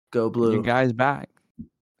Go Blue. Your guy's back.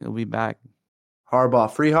 He'll be back.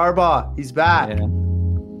 Harbaugh. Free Harbaugh. He's back. Yeah.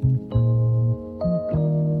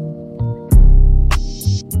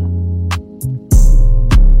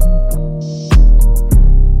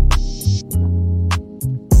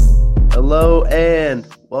 Hello and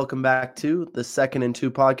welcome back to the Second and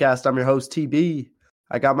Two podcast. I'm your host, TB.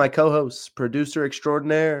 I got my co-host, producer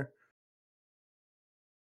extraordinaire,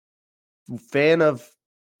 fan of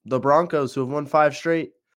the Broncos who have won 5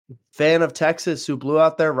 straight, fan of Texas who blew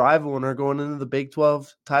out their rival and are going into the Big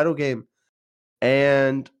 12 title game,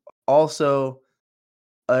 and also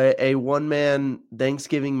a one-man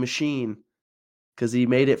Thanksgiving machine because he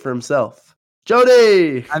made it for himself.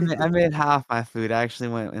 Jody! I made half my food. I actually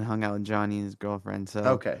went and hung out with Johnny and his girlfriend. So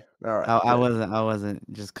Okay, all right. I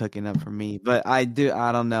wasn't just cooking up for me, but I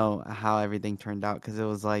don't know how everything turned out because it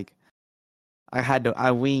was like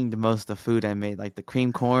I winged most of the food I made, like the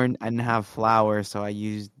cream corn. I didn't have flour, so I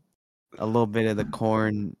used a little bit of the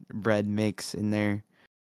corn bread mix in there,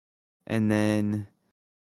 and then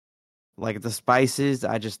like the spices,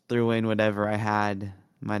 I just threw in whatever I had.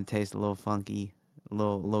 Might taste a little funky, a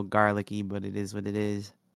little garlicky, but it is what it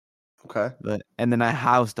is. Okay. And then I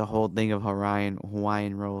housed a whole thing of Hawaiian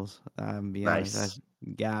rolls. Be honest, Nice. that's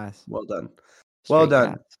gas. Well done. Straight Well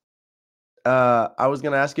done. gas. I was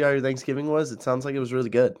gonna ask you how your Thanksgiving was. It sounds like it was really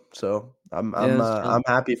good. So I'm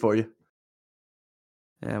happy for you.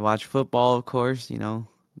 Yeah, watch football, of course. You know,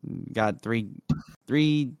 got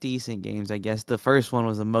three decent games. I guess the first one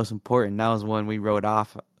was the most important. That was one we wrote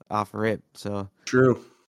off rip. So True.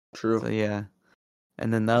 So yeah,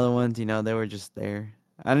 and then the other ones, you know, they were just there.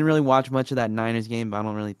 I didn't really watch much of that Niners game, but I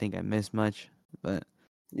don't really think I missed much. But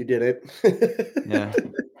you did it. Yeah.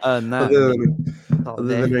 What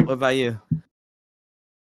about you?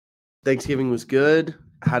 Thanksgiving was good.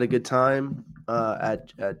 Had a good time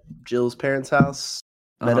at Jill's parents' house.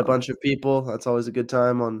 Met a bunch of people. That's always a good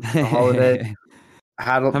time on a holiday.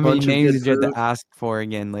 Had a How many bunch names of did you have to ask for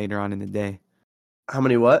again later on in the day? How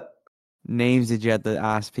many what? Names did you have to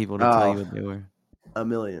ask people to tell you what they were? A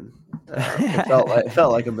million. It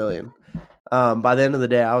felt like a million. By the end of the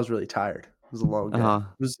day, I was really tired. It was a long day.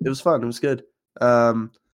 It was fun. It was good.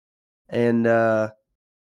 And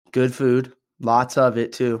good food. Lots of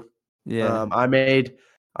it too. Yeah. I made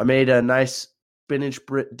a nice spinach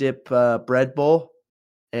dip bread bowl,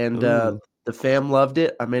 and the fam loved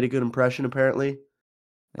it. I made a good impression, apparently.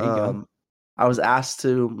 There you go. I was asked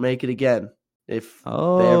to make it again if they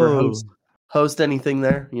ever host anything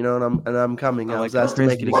there, you know, and I'm coming. I was asked to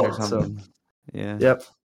make it again. So yeah. Yep.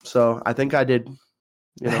 So I think I did,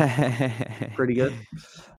 you know, pretty good.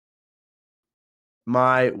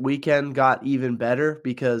 My weekend got even better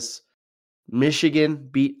because Michigan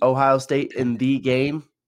beat Ohio State in the game.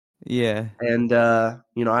 Yeah. And,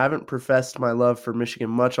 you know, I haven't professed my love for Michigan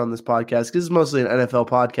much on this podcast because it's mostly an NFL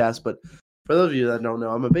podcast. But for those of you that don't know,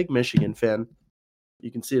 I'm a big Michigan fan.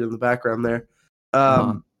 You can see it in the background there.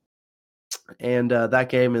 And that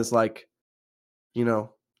game is like, you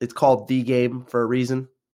know, it's called the game for a reason.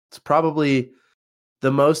 It's probably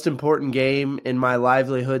the most important game in my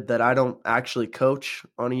livelihood that I don't actually coach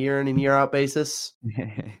on a year in and year out basis.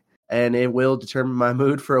 And it will determine my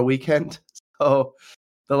mood for a weekend. So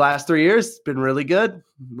the last 3 years, it's been really good.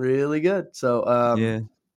 Really good. So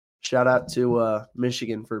shout out to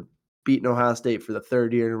Michigan for beating Ohio State for the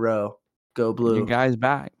 3rd year in a row. Go Blue. Your guy's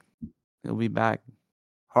back. He'll be back.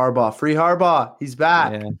 Harbaugh. Free Harbaugh. He's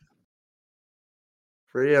back. Yeah.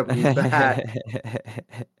 Free him. He's back.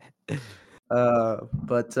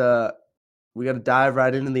 But we got to dive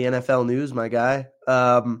right into the NFL news, my guy.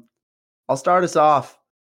 I'll start us off.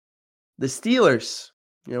 The Steelers,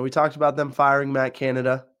 you know, we talked about them firing Matt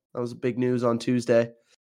Canada. That was big news on Tuesday.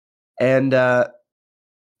 And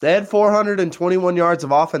they had 421 yards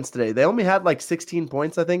of offense today. They only had like 16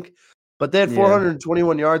 points, I think. But they had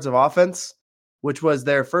 421 yards of offense, which was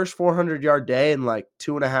their first 400-yard day in like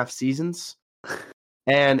 2.5 seasons.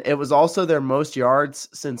 And it was also their most yards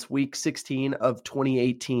since week 16 of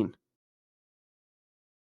 2018.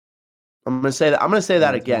 I'm gonna say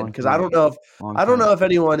that again because I don't know if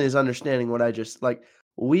anyone is understanding what I just like.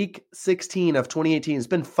 Week 16 of 2018. It's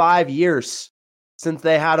been 5 years since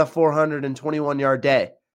they had a 421-yard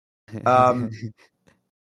day.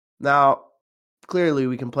 Now, clearly,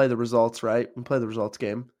 we can play the results, right? We can play the results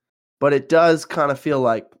game, but it does kind of feel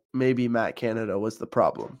like maybe Matt Canada was the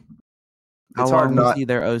problem. How long was he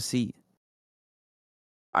their OC?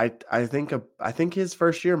 I think his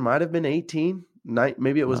first year might have been 18.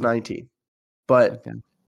 Maybe it was 19. But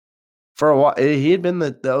for a while, he had been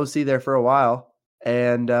the OC there for a while,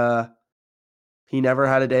 and he never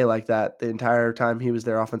had a day like that the entire time he was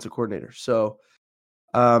their offensive coordinator. So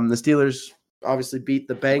The Steelers obviously beat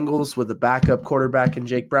the Bengals with a backup quarterback in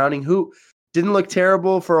Jake Browning, who didn't look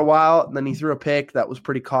terrible for a while. And then he threw a pick that was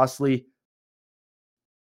pretty costly.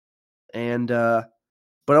 And but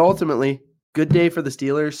ultimately, good day for the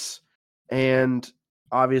Steelers. And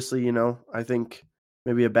obviously, I think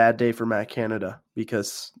maybe a bad day for Matt Canada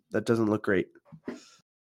because that doesn't look great.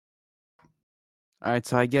 All right,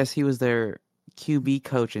 so I guess he was their QB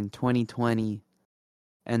coach in 2020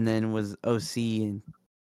 and then was OC in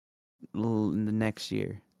the next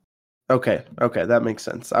year. Okay, that makes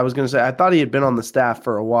sense. I was going to say I thought he had been on the staff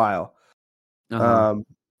for a while. That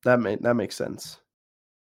makes sense.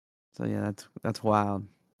 So yeah, that's wild.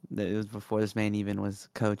 It was before this man even was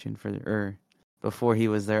coaching before he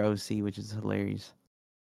was their OC, which is hilarious.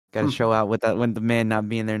 Got to show out with that when the man not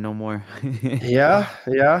being there no more. Yeah.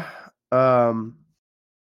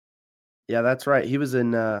 Yeah, that's right. He was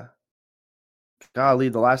in golly,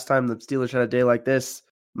 the last time the Steelers had a day like this,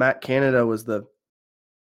 Matt Canada was the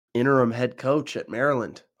interim head coach at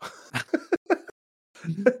Maryland.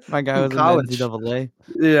 My guy was college. in NCAA.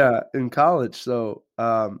 Yeah, in college. So,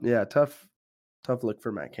 yeah, tough look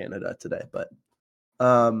for Matt Canada today, but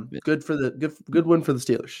good win for the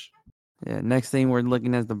Steelers. Yeah, next thing we're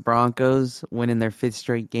looking at the Broncos winning their 5th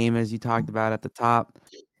straight game, as you talked about at the top.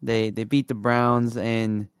 They beat the Browns,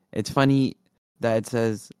 and it's funny that it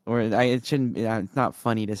says, it shouldn't. It's not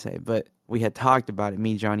funny to say, but we had talked about it,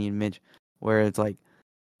 me, Johnny, and Mitch, where it's like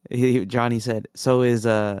Johnny said, "So is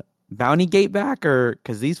Bounty Gate back, or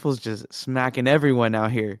because these fools just smacking everyone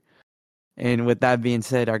out here?" And with that being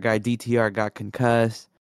said, our guy DTR got concussed.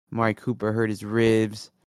 Mari Cooper hurt his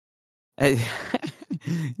ribs.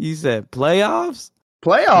 You said playoffs?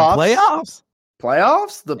 Playoffs?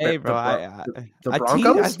 Hey, bro, the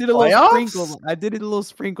Broncos? I did a little sprinkle. I did a little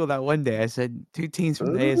sprinkle that one day. I said 2 teams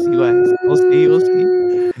from the AFC West. We'll see.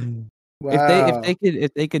 Wow.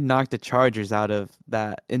 If they could knock the Chargers out of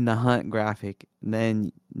that in the Hunt graphic,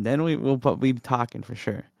 then we'll be talking for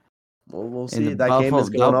sure. Well, we'll see. That game is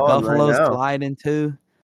going on Buffalo's right now. sliding too.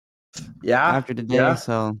 Yeah. After today,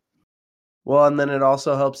 so. Well, and then it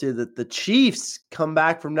also helps you that the Chiefs come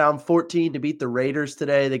back from down 14 to beat the Raiders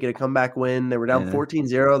today. They get a comeback win. They were down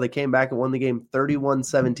 14-0. They came back and won the game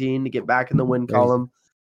 31-17 to get back in the win column.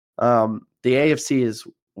 The AFC is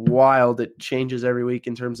wild. It changes every week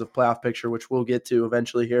in terms of playoff picture, which we'll get to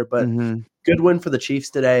eventually here. But good win for the Chiefs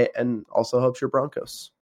today and also helps your Broncos.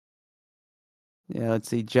 Yeah, let's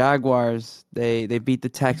see. Jaguars, they beat the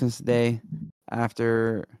Texans today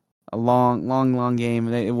after a long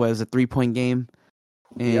game. It was a 3-point game.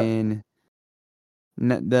 And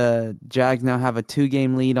the Jags now have a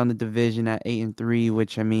 2-game lead on the division at 8-3,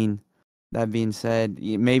 which, I mean, that being said,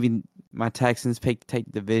 maybe my Texans take the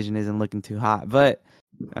division isn't looking too hot. But,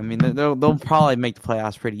 I mean, they'll probably make the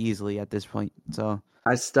playoffs pretty easily at this point. So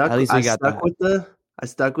I stuck with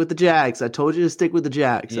the Jags. I told you to stick with the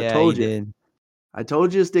Jags. Yeah, I told you. Did. I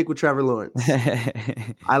told you to stick with Trevor Lawrence.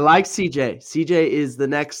 I like CJ. CJ is the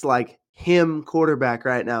next him quarterback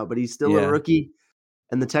right now, but he's still a rookie,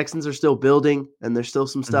 and the Texans are still building, and there's still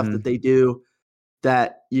some stuff that they do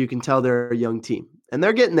that you can tell they're a young team, and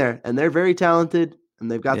they're getting there, and they're very talented,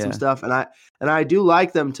 and they've got some stuff, and I do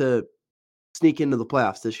like them to sneak into the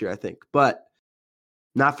playoffs this year, I think, but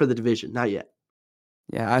not for the division, not yet.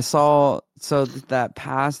 Yeah, I saw that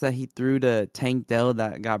pass that he threw to Tank Dell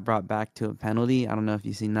that got brought back to a penalty. I don't know if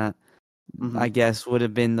you've seen that. I guess would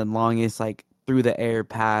have been the longest through the air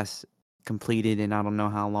pass completed in I don't know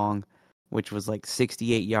how long, which was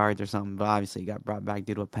 68 yards or something. But obviously, he got brought back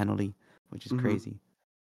due to a penalty, which is crazy.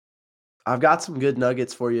 I've got some good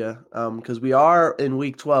nuggets for you because we are in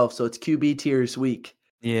week 12, so it's QB tiers week.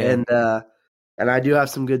 Yeah, and I do have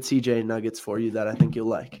some good CJ nuggets for you that I think you'll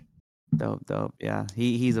like. Dope. Yeah,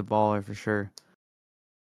 he's a baller for sure.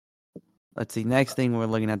 Let's see. Next thing we're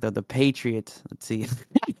looking at, the Patriots. Let's see.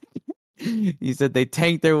 You said they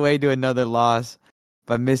tanked their way to another loss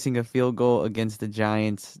by missing a field goal against the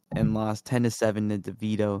Giants and lost 10-7 to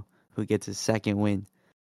DeVito, who gets his second win,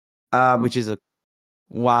 which is a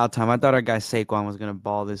wild time. I thought our guy Saquon was gonna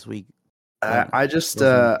ball this week. I just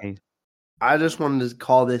wanted to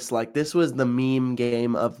call this this was the meme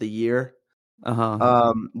game of the year.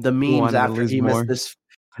 The memes after he missed this.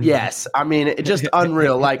 Yes, I mean it's just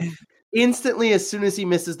unreal. Instantly, as soon as he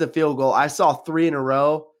misses the field goal, I saw 3 in a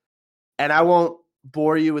row, and I won't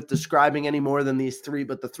bore you with describing any more than these 3,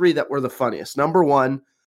 but the 3 that were the funniest. Number 1,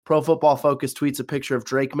 Pro Football Focus tweets a picture of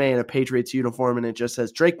Drake May in a Patriots uniform, and it just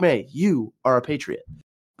says, "Drake May, you are a Patriot."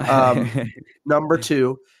 Number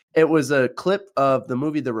 2, It was a clip of the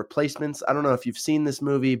movie The Replacements. I don't know if you've seen this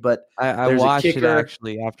movie, but I there's a watched it kicker.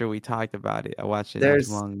 actually after we talked about it. I watched it not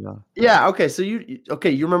too long ago. Yeah, okay. So you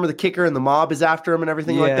remember the kicker and the mob is after him and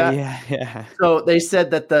everything like that? Yeah. So they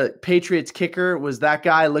said that the Patriots kicker was that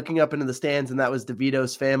guy looking up into the stands, and that was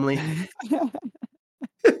DeVito's family. I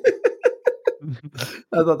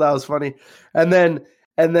thought that was funny. And then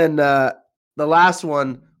the last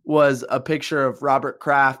one was a picture of Robert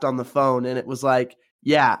Kraft on the phone, and it was like,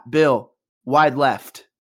 yeah, Bill, wide left.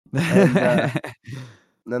 And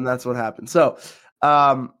then that's what happened. So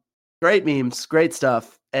great memes, great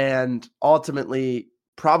stuff. And ultimately,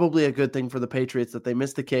 probably a good thing for the Patriots that they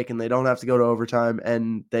missed the kick and they don't have to go to overtime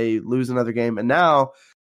and they lose another game. And now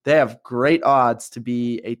they have great odds to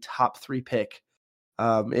be a top 3 pick,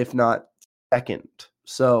 if not second.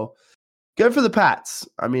 So good for the Pats.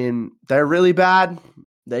 I mean, they're really bad.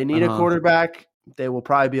 They need a quarterback. They will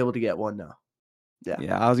probably be able to get one now.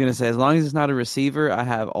 Yeah, I was going to say, as long as it's not a receiver, I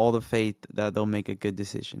have all the faith that they'll make a good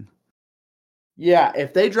decision. Yeah,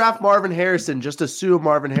 if they draft Marvin Harrison, just assume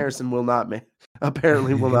Marvin Harrison will not make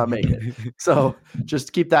it. So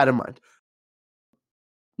just keep that in mind.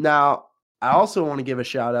 Now, I also want to give a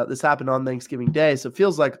shout out. This happened on Thanksgiving Day, so it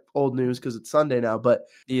feels like old news because it's Sunday now, but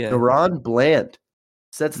Deron Bland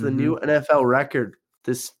sets the new NFL record.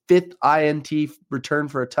 This 5th INT return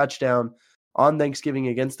for a touchdown on Thanksgiving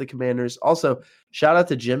against the Commanders. Also, shout out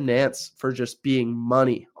to Jim Nantz for just being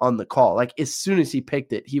money on the call. Like, as soon as he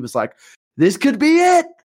picked it, he was like, this could be it.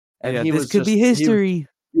 And this could be history.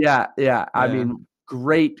 Yeah. I mean,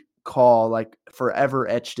 great call, like forever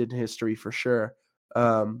etched in history for sure.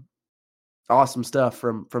 Awesome stuff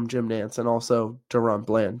from Jim Nantz and also Deron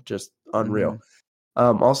Bland, just unreal.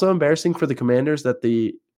 Also embarrassing for the Commanders that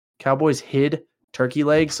the Cowboys hid turkey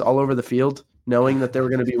legs all over the field, knowing that they were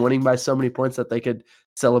going to be winning by so many points that they could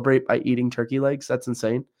celebrate by eating turkey legs. That's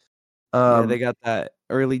insane. They got that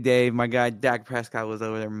early day. My guy Dak Prescott was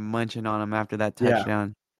over there munching on him after that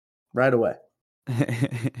touchdown. Right away.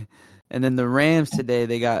 And then the Rams today,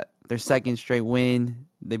 they got their second straight win.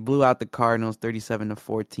 They blew out the Cardinals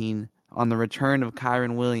 37-14 on the return of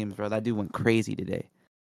Kyron Williams, bro. That dude went crazy today.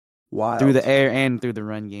 Wild. Through the air and through the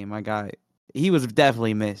run game. My guy, he was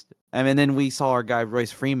definitely missed. I mean, then we saw our guy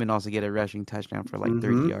Royce Freeman also get a rushing touchdown for like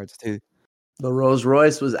 30 yards too. The Rolls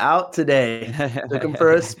Royce was out today. Took him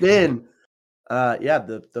for a spin.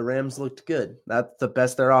 The Rams looked good. That's the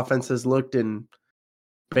best their offense has looked in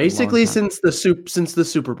basically since the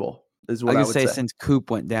Super Bowl is what I would say. Since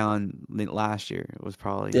Coop went down last year, it was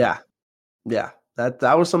probably That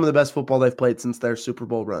was some of the best football they've played since their Super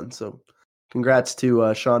Bowl run. So congrats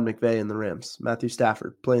to Sean McVay and the Rams. Matthew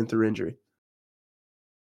Stafford playing through injury.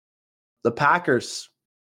 The Packers,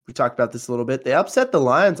 we talked about this a little bit. They upset the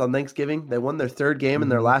Lions on Thanksgiving. They won their 3rd game in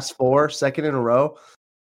their last 4, second in a row.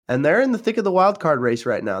 And they're in the thick of the wild card race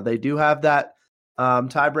right now. They do have that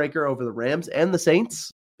tiebreaker over the Rams and the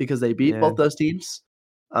Saints because they beat both those teams.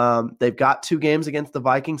 They've got 2 games against the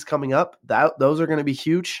Vikings coming up. Those are going to be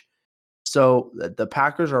huge. So the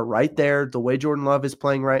Packers are right there. The way Jordan Love is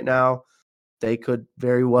playing right now, they could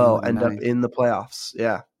very well end up in the playoffs.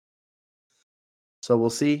 Yeah. So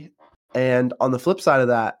we'll see. And on the flip side of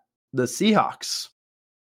that, the Seahawks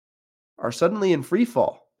are suddenly in free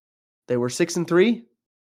fall. They were 6-3,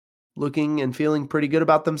 looking and feeling pretty good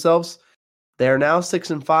about themselves. They are now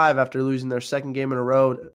 6-5 after losing their 2nd game in a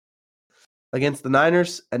row against the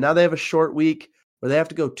Niners. And now they have a short week where they have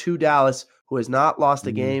to go to Dallas, who has not lost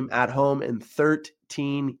a game at home in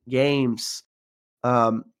 13 games.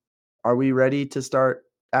 Are we ready to start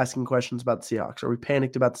asking questions about the Seahawks? Are we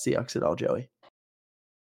panicked about the Seahawks at all, Joey?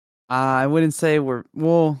 I wouldn't say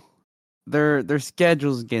their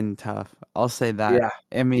schedule's getting tough. I'll say that. Yeah.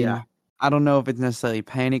 I mean, I don't know if it's necessarily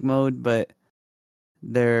panic mode, but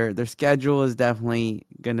their schedule is definitely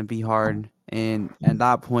going to be hard. And at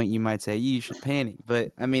that point, you might say you should panic.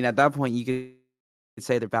 But I mean, at that point, you could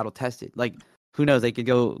say they're battle tested. Like, who knows? They could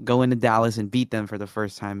go into Dallas and beat them for the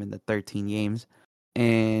first time in the 13 games.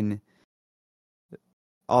 And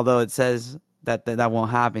although it says that won't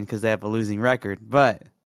happen because they have a losing record, but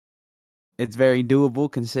it's very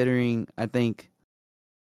doable considering I think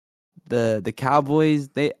the Cowboys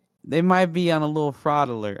they might be on a little fraud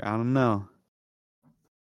alert. I don't know.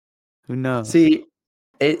 Who knows? See,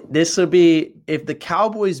 this would be if the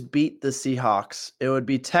Cowboys beat the Seahawks, it would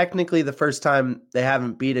be technically the first time they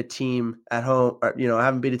haven't beat a team at home, or,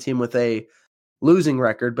 haven't beat a team with a losing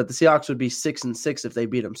record, but the Seahawks would be 6-6 if they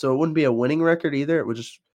beat them. So it wouldn't be a winning record either. It would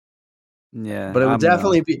just but it would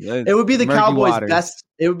definitely be. It would be the Cowboys' best.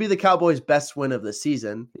 It would be the Cowboys' best win of the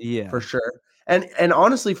season, for sure. And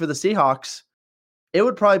honestly, for the Seahawks, it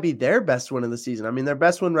would probably be their best win of the season. I mean, their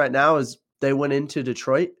best win right now is they went into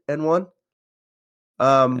Detroit and won.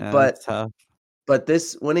 That's tough. But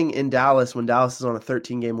this winning in Dallas, when Dallas is on a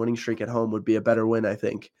 13-game winning streak at home, would be a better win, I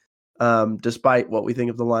think, despite what we think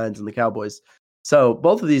of the Lions and the Cowboys. So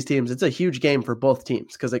both of these teams, it's a huge game for both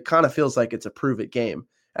teams because it kind of feels like it's a prove-it game.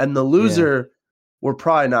 And the loser, we're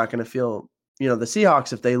probably not going to feel, the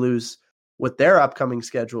Seahawks, if they lose with their upcoming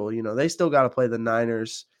schedule, they still got to play the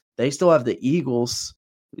Niners. They still have the Eagles.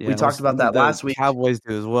 Yeah, we talked about that last week. Cowboys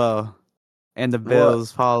do as well. And the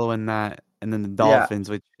Bills following that. And then the Dolphins,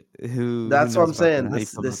 which that's what I'm saying. The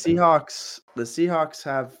Seahawks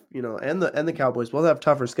have, and the Cowboys both have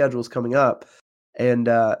tougher schedules coming up. And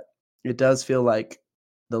it does feel like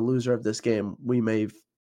the loser of this game, we may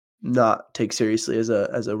not take seriously as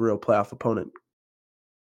a real playoff opponent,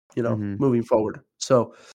 moving forward.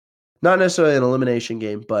 So not necessarily an elimination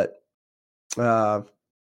game, but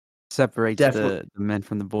separates the men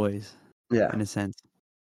from the boys. Yeah. In a sense.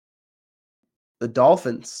 The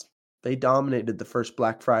Dolphins, they dominated the first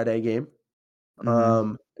Black Friday game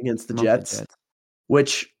against the Jets,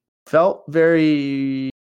 which felt very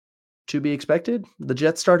to be expected. The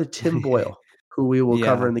Jets started Tim Boyle, who we will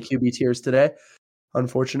cover in the QB tiers today,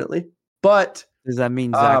 unfortunately. But does that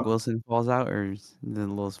mean Zach Wilson falls out, or is it a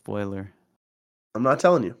little spoiler? I'm not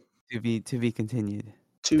telling you. To be continued.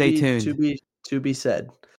 Stay tuned. To be said.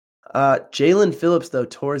 Jalen Phillips, though,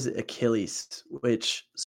 tore his Achilles, which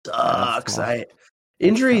sucks.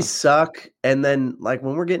 Injuries suck, and then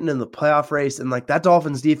when we're getting in the playoff race, and that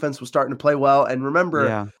Dolphins defense was starting to play well. And remember,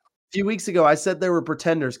 a few weeks ago, I said they were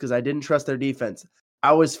pretenders because I didn't trust their defense.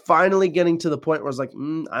 I was finally getting to the point where I was like,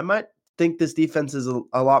 I might think this defense is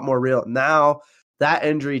a lot more real. Now that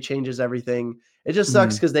injury changes everything. It just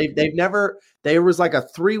sucks because there was like a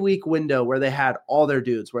 3-week window where they had all their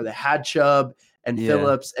dudes, where they had Chubb and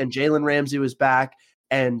Phillips, and Jalen Ramsey was back,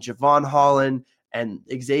 and Javon Holland and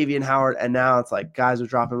Xavier Howard, and now it's like guys are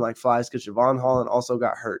dropping like flies because Javon Holland also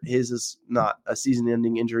got hurt. His is not a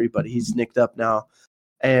season-ending injury, but he's nicked up now.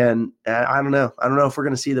 And I don't know. I don't know if we're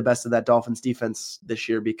going to see the best of that Dolphins defense this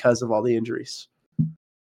year because of all the injuries.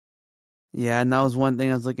 Yeah, and that was one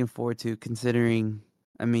thing I was looking forward to, considering,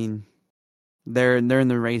 I mean, they're in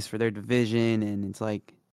the race for their division, and it's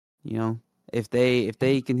like, if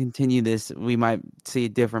they can continue this, we might see a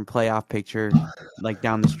different playoff picture,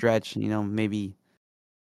 down the stretch. Maybe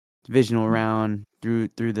divisional round through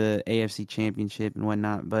the AFC Championship and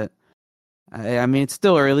whatnot. But I mean, it's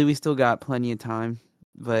still early. We still got plenty of time.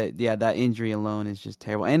 But yeah, that injury alone is just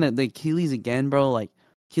terrible. And the Achilles again, bro.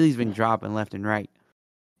 Achilles been dropping left and right.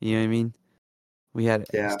 You know what I mean? We had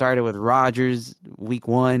started with Rodgers week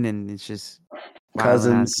 1, and it's just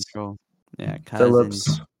Cousins. Control. Yeah,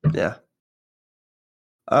 Phillips. Yeah.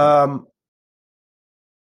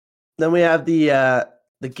 Then we have the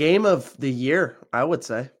game of the year, I would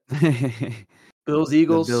say.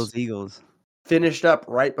 Bills-Eagles. Finished up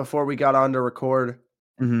right before we got on to record.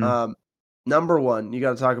 Number one, you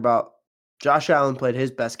got to talk about Josh Allen played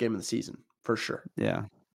his best game of the season, for sure. Yeah.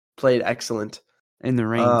 Played excellent. In the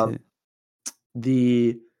rain, too.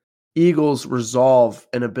 The Eagles' resolve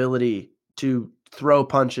and ability to throw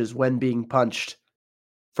punches when being punched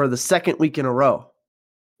for the second week in a row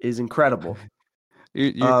is incredible.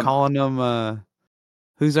 You're calling them,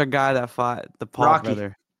 who's our guy that fought the Paul Rocky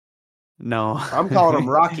brother? No. I'm calling him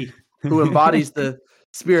Rocky, who embodies the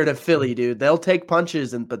spirit of Philly, dude. They'll take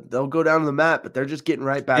punches, but they'll go down to the mat, but they're just getting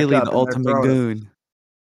right back Philly, up. The ultimate goon.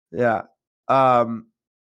 Yeah.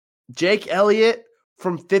 Jake Elliott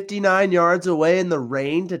from 59 yards away in the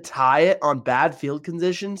rain to tie it on bad field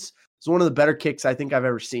conditions is one of the better kicks I think I've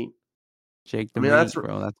ever seen. Jake the meat,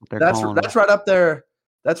 bro. That's what they're calling That's right up there.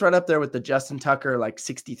 That's right up there with the Justin Tucker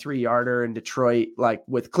 63-yarder in Detroit,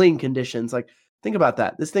 with clean conditions. Think about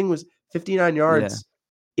that. This thing was 59 yards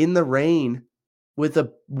in the rain with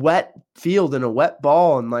a wet field and a wet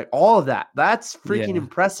ball and all of that. That's freaking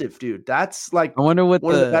impressive, dude. That's I wonder what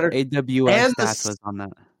one the of the better AWS stats was on that.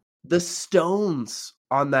 The stones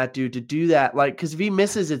on that dude to do that, because if he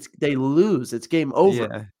misses, they lose. It's game over.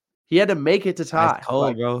 Yeah. He had to make it to tie. Ice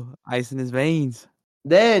cold, bro. Ice in his veins.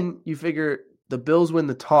 Then you figure the Bills win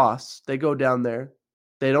the toss. They go down there.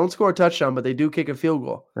 They don't score a touchdown, but they do kick a field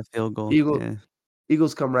goal. A field goal.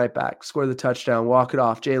 Eagles come right back, score the touchdown, walk it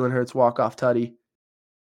off. Jalen Hurts walk-off tutty.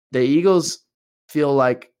 The Eagles feel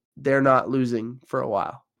like they're not losing for a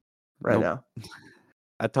while now.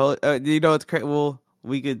 I told it's crazy. Well,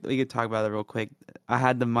 we could talk about it real quick. I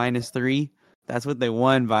had the -3. That's what they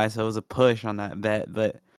won by, so it was a push on that bet.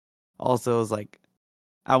 But also, it was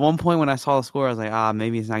at one point when I saw the score, I was like,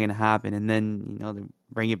 maybe it's not going to happen. And then, they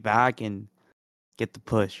bring it back and get the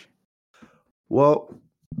push. Well,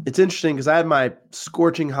 it's interesting because I had my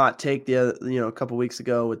scorching hot take a couple weeks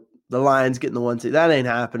ago with the Lions getting the 1 seed. That ain't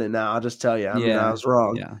happening now. I'll just tell you. I mean, I was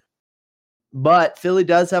wrong. Yeah. But Philly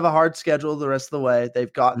does have a hard schedule the rest of the way.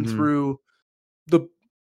 They've gotten Mhm. through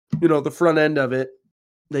the front end of it.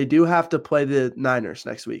 They do have to play the Niners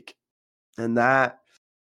next week. And the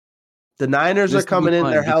Niners This are will be coming in.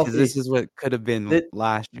 fun They're because healthy. this is what could have been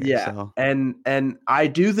last year. Yeah. So And I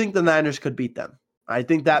do think the Niners could beat them. I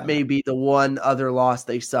think that Yeah. may be the one other loss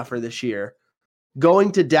they suffer this year.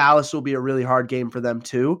 Going to Dallas will be a really hard game for them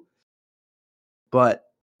too. But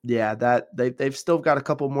yeah, that they've still got a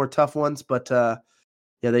couple more tough ones, but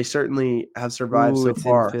they certainly have survived so it's in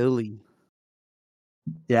far. Philly.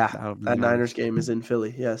 Yeah, That'll be that nice. Niners game is in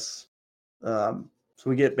Philly. Yes. So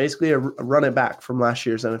we get basically a run it back from last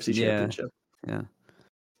year's NFC Championship. Yeah.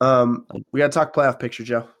 We got to talk playoff picture,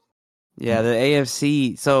 Joe. Yeah, the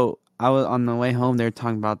AFC. So I was on the way home. They were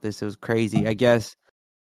talking about this. It was crazy. I guess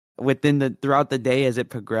throughout the day as it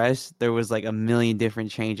progressed, there was like a million different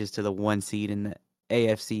changes to the 1 seed in the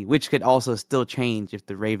AFC, which could also still change if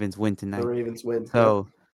the Ravens win tonight. The Ravens win. So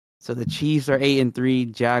the Chiefs are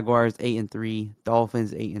 8-3, Jaguars 8-3,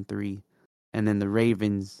 Dolphins 8-3, and then the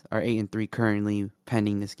Ravens are 8-3 currently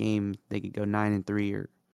pending this game. They could go 9-3 or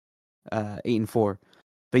 8-4.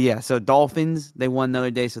 But yeah, so Dolphins, they won the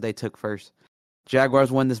other day, so they took first.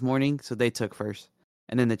 Jaguars won this morning, so they took first.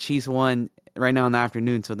 And then the Chiefs won right now in the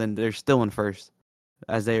afternoon, so then they're still in first,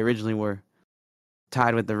 as they originally were,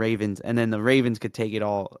 tied with the Ravens. And then the Ravens could take it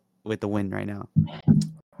all with the win right now.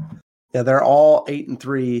 Yeah, they're all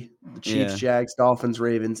 8-3. The Chiefs, Jags, Dolphins,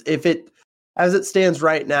 Ravens. As it stands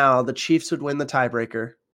right now, the Chiefs would win the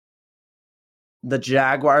tiebreaker. The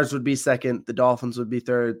Jaguars would be second. The Dolphins would be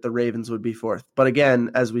third. The Ravens would be fourth. But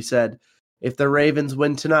again, as we said, if the Ravens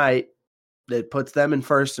win tonight, it puts them in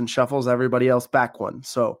first and shuffles everybody else back one.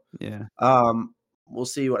 So we'll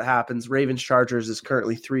see what happens. Ravens Chargers is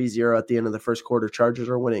currently 3-0 at the end of the first quarter. Chargers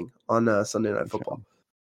are winning on Sunday Night Football.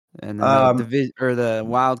 And then the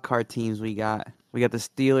wild card teams we got the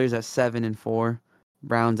Steelers at 7-4,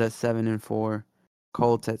 Browns at 7-4,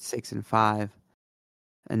 Colts at 6-5.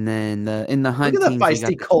 And then in the hunt look at teams, the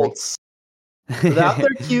feisty Colts without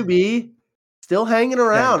their QB still hanging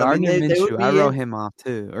around. Yeah, Gardner they would Minshew, be I wrote him off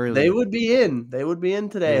too early. They would be in. They would be in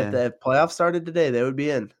today if the playoffs started today. They would be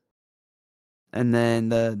in. And then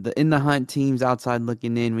the in the hunt teams outside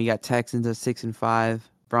looking in, we got Texans at 6-5,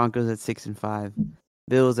 Broncos at 6-5,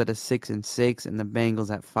 Bills at a 6-6, and the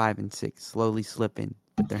Bengals at 5-6, slowly slipping,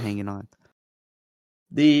 but they're hanging on.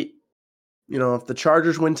 If the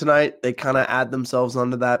Chargers win tonight, they kind of add themselves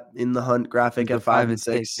onto that in the hunt graphic at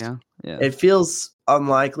 5-6. Yeah. It feels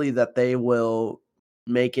unlikely that they will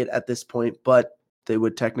make it at this point, but they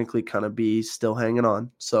would technically kind of be still hanging on.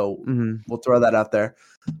 So we'll throw that out there.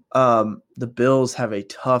 The Bills have a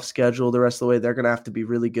tough schedule the rest of the way. They're going to have to be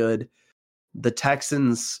really good. The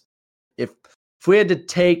Texans, if we had to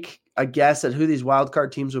take a guess at who these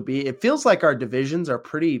wildcard teams would be, it feels like our divisions are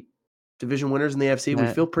pretty division winners in the AFC. We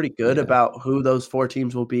feel pretty good about who those 4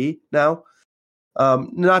 teams will be now.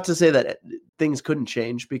 Not to say that things couldn't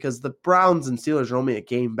change because the Browns and Steelers are only a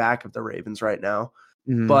game back of the Ravens right now,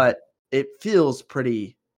 but it feels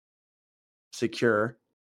pretty secure.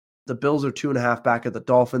 The Bills are 2.5 back of the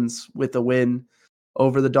Dolphins with a win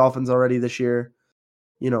over the Dolphins already this year.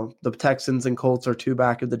 The Texans and Colts are 2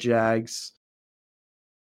 back of the Jags.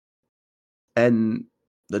 And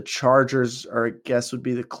the Chargers I guess would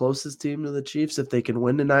be the closest team to the Chiefs if they can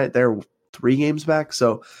win tonight. They're 3 games back.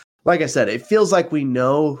 So, like I said, it feels like we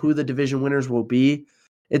know who the division winners will be.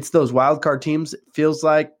 It's those wild card teams. It feels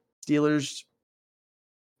like Steelers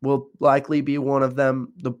will likely be one of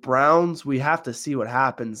them. The Browns, we have to see what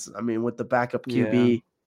happens. I mean, with the backup QB,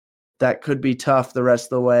 that could be tough the rest of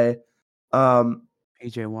the way.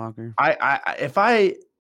 PJ Walker. If I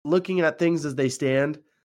looking at things as they stand,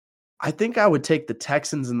 I think I would take the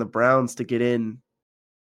Texans and the Browns to get in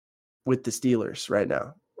with the Steelers right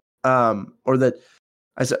now.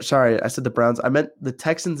 I said the Browns. I meant the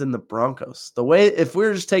Texans and the Broncos. If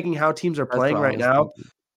we're just taking how teams are playing right now,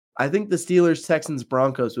 I think the Steelers, Texans,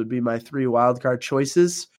 Broncos would be my 3 wildcard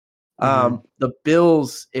choices. The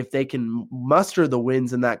Bills, if they can muster the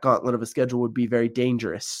wins in that gauntlet of a schedule, would be very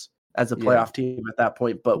dangerous as a playoff team at that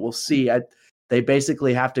point. But we'll see. They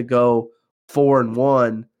basically have to go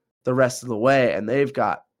 4-1 the rest of the way, and they've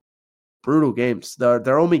got brutal games.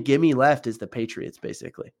 Their only gimme left is the Patriots,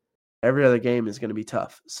 basically. Every other game is going to be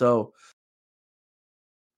tough. So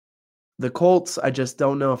the Colts, I just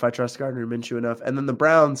don't know if I trust Gardner Minshew enough. And then the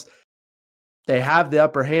Browns, they have the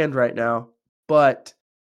upper hand right now, but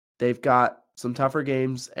they've got some tougher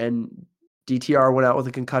games, and DTR went out with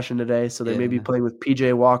a concussion today, so they may be playing with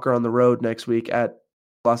PJ Walker on the road next week at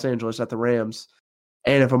Los Angeles at the Rams.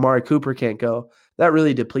 And if Amari Cooper can't go, that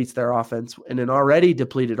really depletes their offense in an already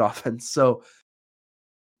depleted offense. So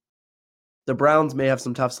the Browns may have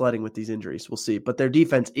some tough sledding with these injuries. We'll see. But their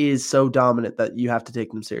defense is so dominant that you have to take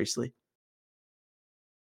them seriously.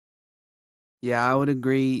 Yeah, I would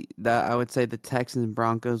agree that I would say the Texans and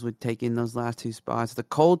Broncos would take in those last two spots. The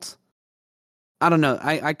Colts, I don't know.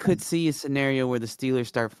 I could see a scenario where the Steelers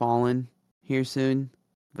start falling here soon,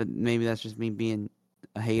 but maybe that's just me being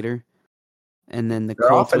a hater. And then the Their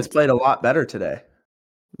Colts offense played a lot better today.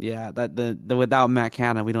 Yeah, that the without Matt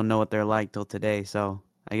Canada, we don't know what they're like till today. So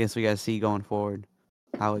I guess we got to see going forward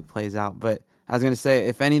how it plays out. But I was gonna say,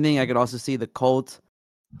 if anything, I could also see the Colts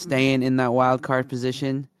staying in that wild card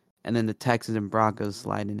position, and then the Texans and Broncos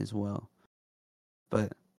sliding as well.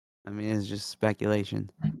 But I mean, it's just speculation.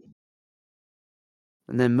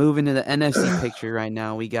 And then moving to the NFC picture right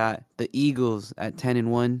now, we got the Eagles at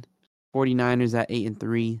 10-1, 49ers at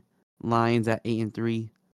 8-3, Lions at 8-3.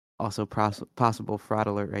 Also possible fraud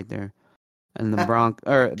alert right there. And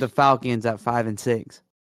the Falcons at 5-6,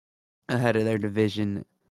 ahead of their division.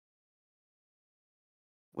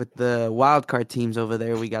 With the wild card teams over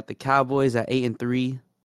there, we got the Cowboys at 8-3,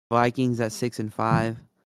 Vikings at 6-5,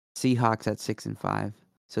 Seahawks at 6-5.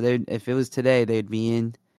 So if it was today, they'd be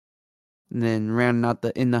in. And then rounding out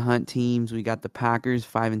the in the hunt teams, we got the Packers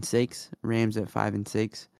 5-6, Rams at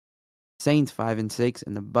 5-6, Saints 5-6,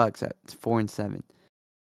 and the Bucks at 4-7.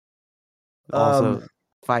 Also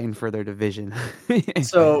fighting for their division.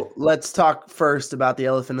 So let's talk first about the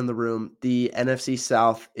elephant in the room. The NFC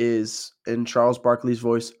South is, in Charles Barkley's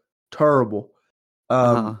voice, terrible.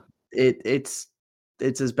 It's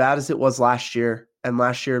as bad as it was last year, and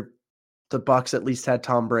last year the Bucks at least had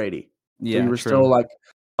Tom Brady. Yeah, so you were still like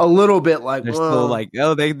a little bit like, they're still like,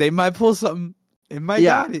 oh, they might pull something. It might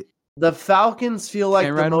got it. The Falcons feel like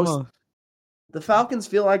the Falcons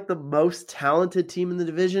feel like the most talented team in the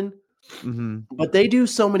division. Mm-hmm. But they do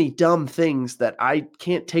so many dumb things that I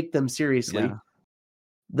can't take them seriously. Yeah.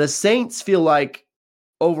 The Saints feel like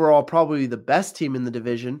overall probably the best team in the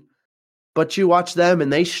division, but you watch them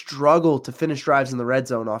and they struggle to finish drives in the red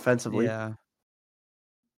zone offensively. Yeah.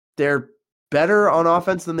 They're better on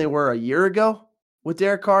offense than they were a year ago with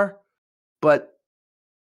Derek Carr, but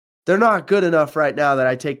they're not good enough right now that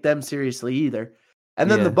I take them seriously either. And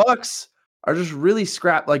then the Bucks are just really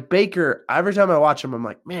scrap. Like Baker, every time I watch him, I'm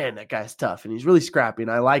like, man, that guy's tough. And he's really scrappy,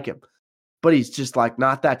 and I like him. But he's just like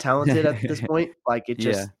not that talented at this point. Like it's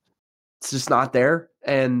just not there.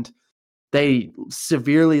 And they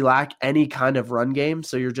severely lack any kind of run game.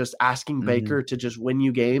 So you're just asking Baker to just win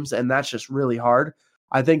you games, and that's just really hard.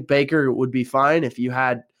 I think Baker would be fine if you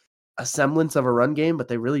had a semblance of a run game, but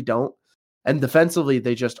they really don't. And defensively,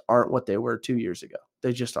 they just aren't what they were 2 years ago.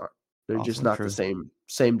 They just aren't. They're also just not the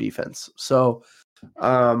same defense. So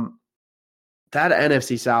that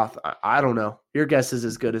NFC South, I don't know. Your guess is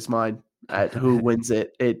as good as mine at who wins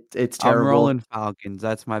it. It's terrible. I'm rolling Falcons.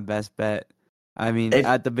 That's my best bet. I mean,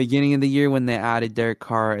 at the beginning of the year when they added Derek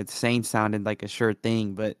Carr, Saints sounded like a sure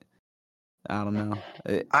thing, but I don't know.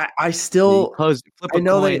 I still flip a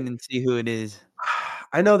coin and see who it is.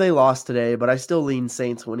 I know they lost today, but I still lean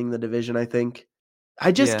Saints winning the division, I think.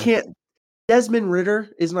 I just can't. Desmond Ridder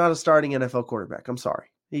is not a starting NFL quarterback. I'm sorry.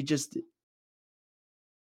 He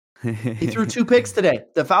threw 2 picks today.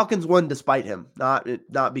 The Falcons won despite him, not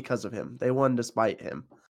because of him. They won despite him.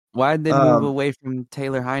 Why did they move away from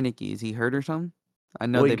Taylor Heineke? Is he hurt or something? I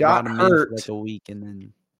know they brought him in for like a week,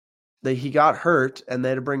 and then he got hurt, and they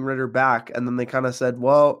had to bring Ridder back. And then they kind of said,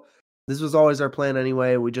 well, this was always our plan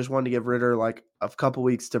anyway. We just wanted to give Ridder like a couple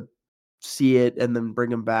weeks to see it and then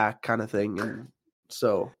bring him back kind of thing. And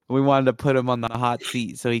so we wanted to put him on the hot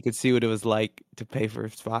seat so he could see what it was like to pay for a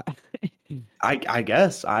spot. I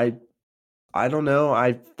guess. I don't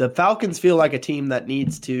know. The Falcons feel like a team that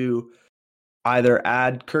needs to either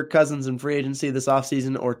add Kirk Cousins in free agency this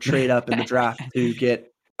offseason or trade up in the draft to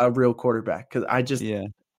get a real quarterback. Because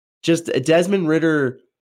just Desmond Ridder,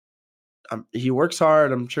 he works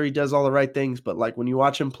hard. I'm sure he does all the right things, but like when you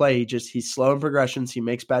watch him play, he's slow in progressions. He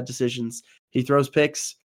makes bad decisions. He throws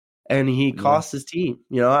picks, and he costs his team.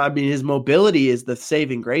 I mean, his mobility is the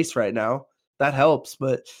saving grace right now. That helps,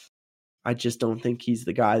 but I just don't think he's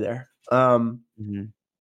the guy there.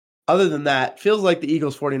 Other than that, feels like the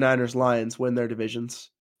Eagles, 49ers, Lions win their divisions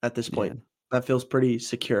at this point. Yeah. That feels pretty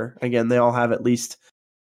secure. Again, they all have at least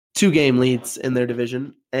 2 game leads in their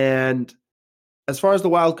division. And as far as the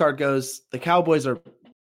wild card goes, the Cowboys are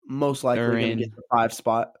most likely going to get the 5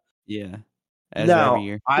 spot. Yeah. as every Now,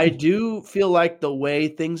 year. I do feel like the way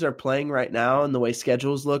things are playing right now and the way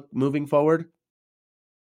schedules look moving forward,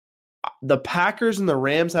 the Packers and the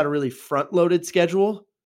Rams had a really front-loaded schedule.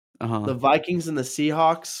 Uh-huh. The Vikings and the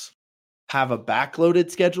Seahawks have a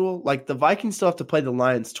back-loaded schedule. Like the Vikings still have to play the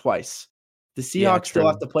Lions twice. The Yeah, Seahawks still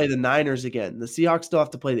have true. to play the Niners again. The Seahawks still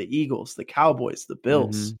have to play the Eagles, the Cowboys, the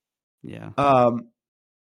Bills. Yeah.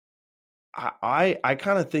 I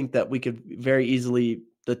kind of think that we could very easily,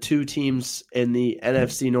 the two teams in the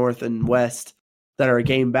NFC North and West that are a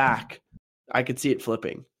game back, I could see it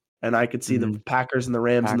flipping. And I could see the Packers and the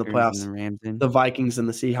Rams in the Packers and playoffs, the Rams in. the Vikings and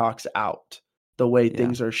the Seahawks out, the way Yeah.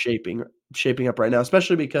 things are shaping up right now,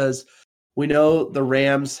 especially because we know the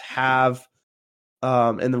Rams have,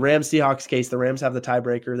 in the Rams Seahawks case, the Rams have the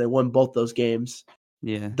tiebreaker. They won both those games.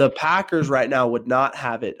 Yeah. The Packers right now would not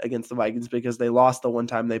have it against the Vikings because they lost the one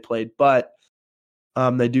time they played, but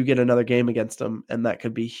they do get another game against them, and that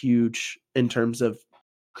could be huge in terms of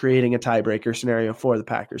creating a tiebreaker scenario for the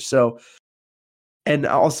Packers. So, and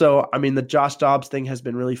also, I mean, the Josh Dobbs thing has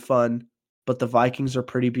been really fun, but the Vikings are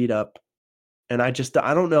pretty beat up. And I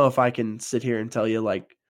don't know if I can sit here and tell you,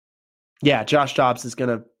 like, yeah, Josh Dobbs is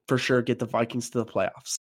going to for sure get the Vikings to the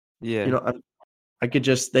playoffs. Yeah. You know, I could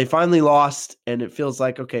just, they finally lost, and it feels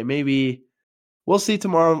like, okay, maybe we'll see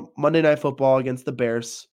tomorrow, Monday Night Football against the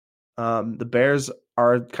Bears. The Bears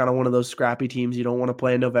are kind of one of those scrappy teams you don't want to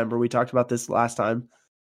play in November. We talked about this last time.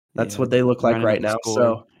 That's what they look like running up right the now.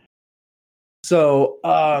 score. So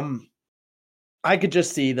I could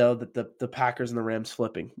just see though that the Packers and the Rams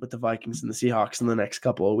flipping with the Vikings and the Seahawks in the next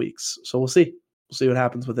couple of weeks. So we'll see. We'll see what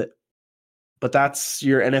happens with it. But that's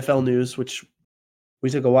your NFL news, which we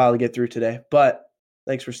took a while to get through today. But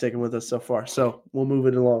thanks for sticking with us so far. So we'll move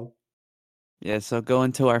it along. Yeah, so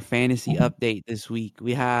going to our fantasy update this week.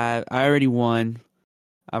 I already won.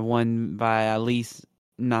 I won by at least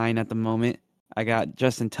 9 at the moment. I got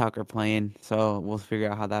Justin Tucker playing, so we'll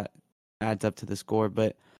figure out how that adds up to the score.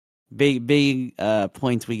 But big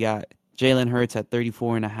points we got. Jalen Hurts at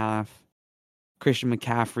 34.5. Christian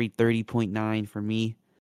McCaffrey 30.9 for me.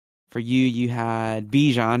 For you, you had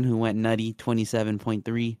Bijan, who went nutty,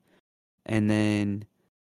 27.3. And then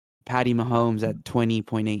Patty Mahomes at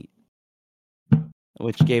 20.8.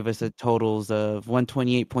 Which gave us a totals of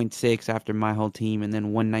 128.6 after my whole team, and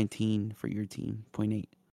then 119 for your team, 0.8.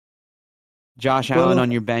 Josh Allen on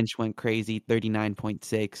your bench went crazy,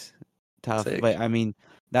 39.6. Tough, Sick. but I mean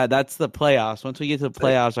that's the playoffs. Once we get to the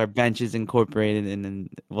playoffs, our bench is incorporated, and then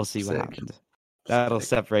we'll see what happens. That'll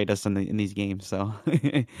separate us in these games. So,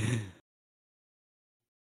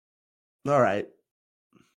 all right,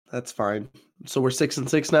 that's fine. So we're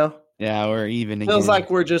 6-6 now. Yeah, we're even. Feels again. like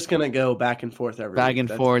we're just gonna go back and forth every back week. and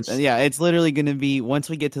forth. Yeah, it's literally gonna be once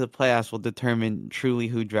we get to the playoffs, we'll determine truly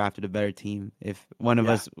who drafted a better team. If one of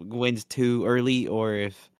us wins too early, or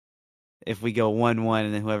if we go 1-1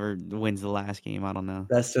 and then whoever wins the last game, I don't know.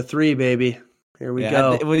 Best of 3, baby. Here we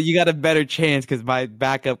go. Well, you got a better chance because my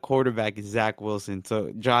backup quarterback is Zach Wilson.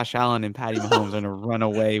 So Josh Allen and Patty Mahomes are gonna run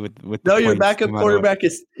away with. No, your backup quarterback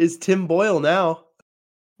is Tim Boyle now.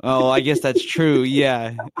 Oh, I guess that's true.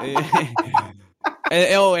 Yeah.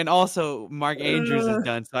 And also Mark Andrews is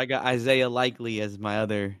done, so I got Isaiah Likely as my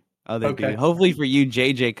other dude. Hopefully for you,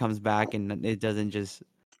 JJ comes back and it doesn't just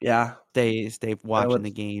stay watching the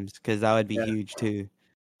games because that would be huge too.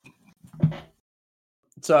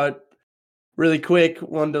 So, really quick,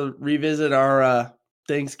 wanted to revisit our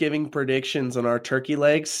Thanksgiving predictions on our turkey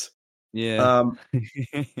legs. Yeah.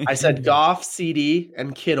 I said Goff, CD,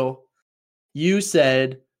 and Kittle. You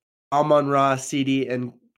said Amon-Ra, CD,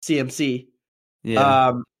 and CMC.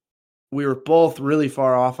 Yeah. We were both really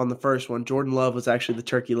far off on the first one. Jordan Love was actually the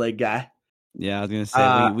turkey leg guy. Yeah, I was gonna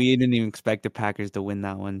say we didn't even expect the Packers to win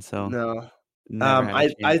that one. So no,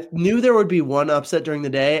 I knew there would be one upset during the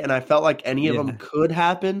day, and I felt like any of them could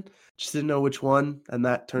happen. Just didn't know which one, and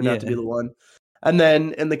that turned out to be the one. And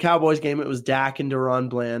then in the Cowboys game, it was Dak and Deron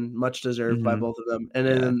Bland, much deserved by both of them. And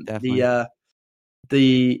then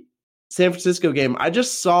the San Francisco game, I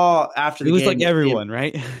just saw after the game. It was like everyone,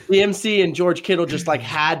 right? CMC and George Kittle just like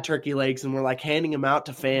had turkey legs and were like handing them out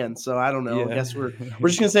to fans. So I don't know. I guess we're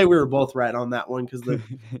just gonna say we were both right on that one because the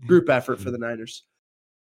group effort for the Niners.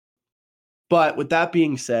 But with that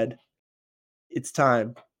being said, it's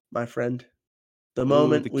time, my friend. The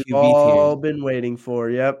moment we've all been waiting for.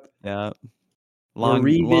 Yep. Yeah. Long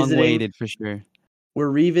waited for sure. We're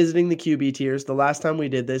revisiting the QB tiers. The last time we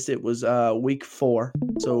did this, it was week 4.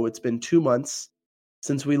 So it's been 2 months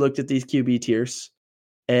since we looked at these QB tiers.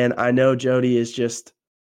 And I know Jody is just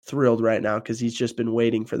thrilled right now because he's just been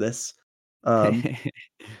waiting for this.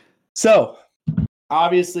 So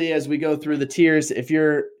obviously, as we go through the tiers, if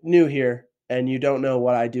you're new here and you don't know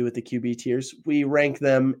what I do with the QB tiers, we rank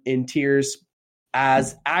them in tiers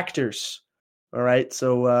as actors. All right.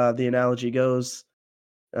 So the analogy goes,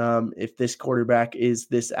 if this quarterback is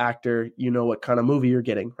this actor, you know what kind of movie you're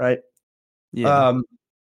getting, right? Yeah.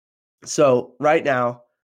 So right now,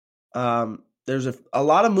 there's a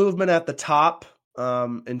lot of movement at the top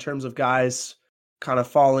in terms of guys kind of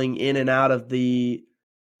falling in and out of the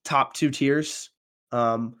top two tiers.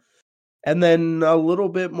 And then a little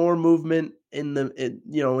bit more movement in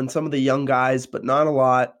some of the young guys, but not a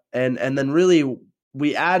lot. And then really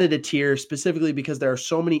we added a tier specifically because there are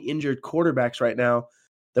so many injured quarterbacks right now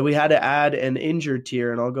that we had to add an injured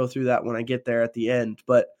tier, and I'll go through that when I get there at the end.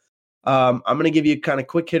 But I'm going to give you kind of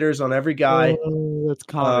quick hitters on every guy. Oh, that's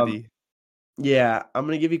comedy. Yeah, I'm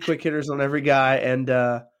going to give you quick hitters on every guy and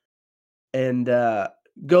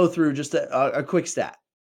go through just a quick stat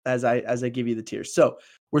as I give you the tiers. So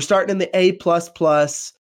we're starting in the A++,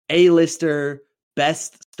 A-lister,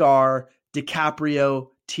 best star, DiCaprio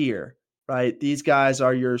tier, right? These guys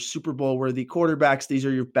are your Super Bowl worthy quarterbacks. These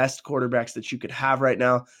are your best quarterbacks that you could have right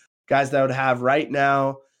now. Guys that I would have right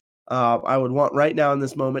now, I would want right now in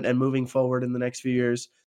this moment and moving forward in the next few years.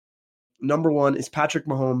 Number one is Patrick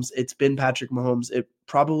Mahomes. It's been Patrick Mahomes. It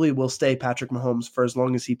probably will stay Patrick Mahomes for as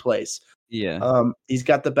long as he plays. Yeah. He's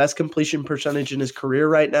got the best completion percentage in his career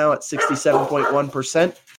right now at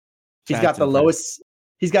 67.1%. He's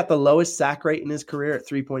got the lowest sack rate in his career at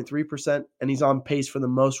 3.3%, and he's on pace for the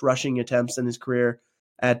most rushing attempts in his career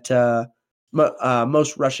at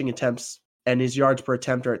most rushing attempts, and his yards per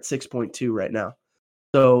attempt are at 6.2 right now.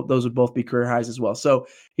 So those would both be career highs as well. So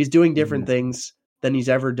he's doing different things than he's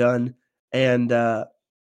ever done, and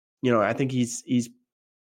I think he's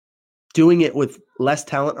doing it with less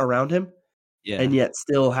talent around him, and yet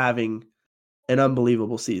still having an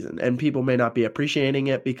unbelievable season. And people may not be appreciating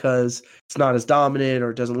it because it's not as dominant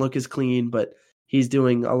or doesn't look as clean, but he's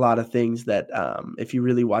doing a lot of things that if you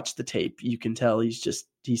really watch the tape, you can tell he's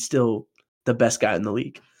still the best guy in the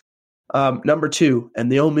league. Number two,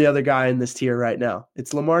 and the only other guy in this tier right now,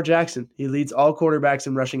 it's Lamar Jackson. He leads all quarterbacks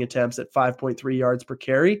in rushing attempts at 5.3 yards per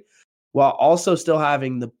carry, while also still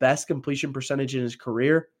having the best completion percentage in his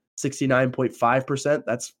career, 69.5%.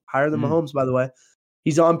 That's higher than Mahomes, by the way.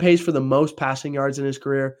 He's on pace for the most passing yards in his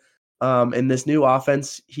career. In this new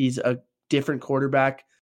offense, he's a different quarterback.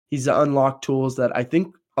 He's unlocked tools that I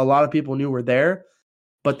think a lot of people knew were there,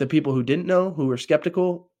 but the people who didn't know, who were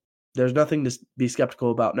skeptical, there's nothing to be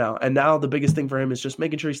skeptical about now. And now the biggest thing for him is just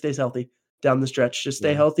making sure he stays healthy down the stretch. Just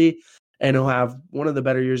stay healthy, and he'll have one of the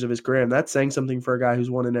better years of his career. And that's saying something for a guy who's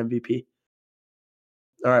won an MVP.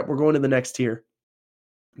 All right, we're going to the next tier.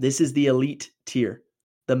 This is the elite tier,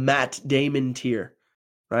 the Matt Damon tier,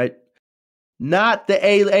 right? Not the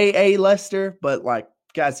A Lester, but like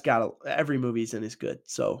guy's got every movie he's in is good.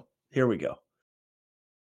 So here we go.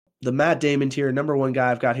 The Matt Damon tier, number one guy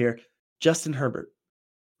I've got here, Justin Herbert.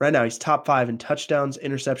 Right now, he's top 5 in touchdowns,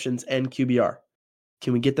 interceptions, and QBR.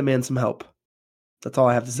 Can we get the man some help? That's all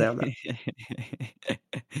I have to say on that.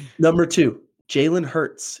 Number 2, Jalen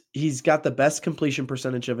Hurts. He's got the best completion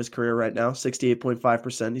percentage of his career right now,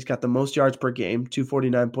 68.5%. He's got the most yards per game,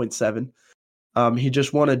 249.7. He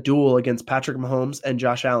just won a duel against Patrick Mahomes and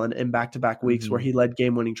Josh Allen in back-to-back weeks where he led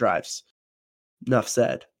game-winning drives. Enough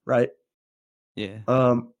said, right? Yeah.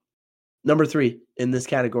 Number 3 in this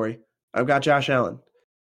category, I've got Josh Allen.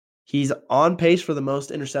 He's on pace for the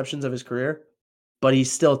most interceptions of his career, but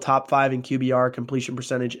he's still top 5 in QBR, completion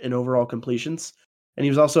percentage, and overall completions. And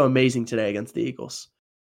he was also amazing today against the Eagles.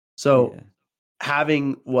 So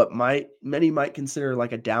having what many might consider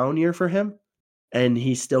like a down year for him, and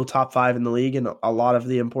he's still top 5 in the league in a lot of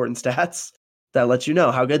the important stats, that lets you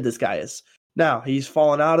know how good this guy is. Now, he's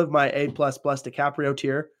fallen out of my A++ DiCaprio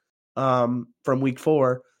tier from week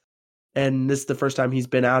 4, and this is the first time he's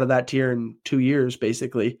been out of that tier in 2 years,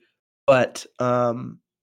 basically. But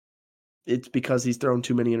it's because he's thrown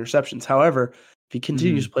too many interceptions. However, if he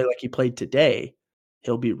continues to play like he played today,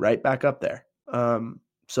 he'll be right back up there.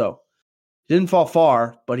 So he didn't fall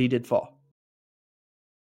far, but he did fall.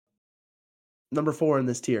 Number 4 in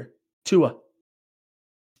this tier, Tua.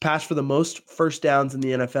 Passed for the most first downs in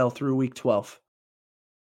the NFL through week 12.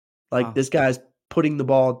 This guy's putting the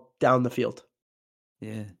ball down the field.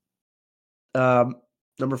 Yeah.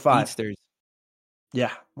 Number 5. Speedsters.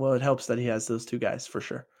 Yeah, well, it helps that he has those two guys for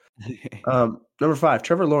sure. Number 5,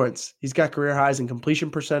 Trevor Lawrence. He's got career highs in completion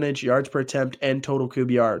percentage, yards per attempt, and total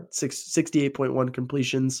QBR. 68.1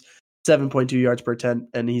 completions, 7.2 yards per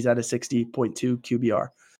attempt, and he's at a 60.2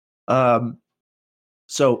 QBR.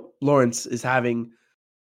 So Lawrence is having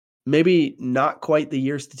maybe not quite the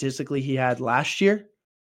year statistically he had last year,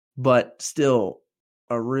 but still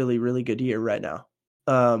a really, really good year right now.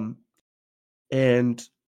 And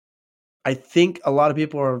I think a lot of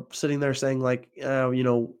people are sitting there saying like,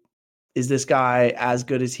 is this guy as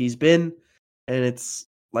good as he's been? And it's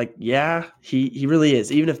like, yeah, he really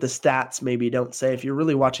is. Even if the stats maybe don't say, if you're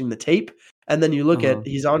really watching the tape and then you look at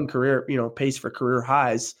he's on career, pace for career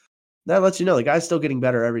highs, that lets you know the guy's still getting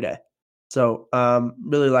better every day. So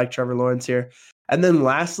really like Trevor Lawrence here. And then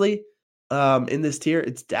lastly, in this tier,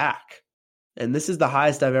 it's Dak. And this is the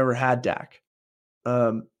highest I've ever had Dak.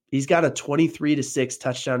 He's got a 23-6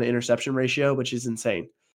 touchdown to interception ratio, which is insane.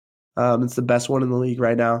 It's the best one in the league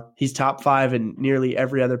right now. He's top 5 in nearly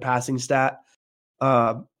every other passing stat.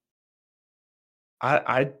 The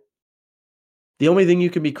only thing you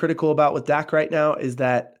can be critical about with Dak right now is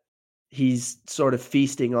that he's sort of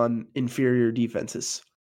feasting on inferior defenses.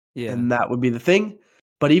 Yeah. And that would be the thing.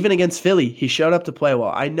 But even against Philly, he showed up to play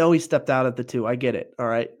well. I know he stepped out at the 2. I get it. All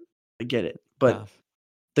right. I get it. But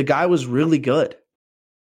the guy was really good.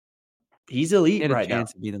 He's elite right now. He had a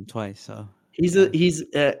chance to beat them twice, so he's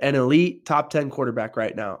an elite top 10 quarterback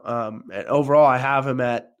right now. And overall, I have him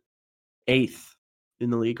at 8th in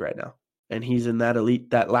the league right now, and he's in that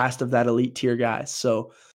last of that elite tier guys.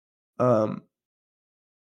 So, and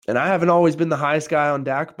I haven't always been the highest guy on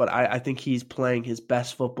Dak, but I think he's playing his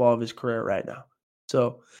best football of his career right now.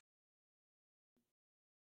 So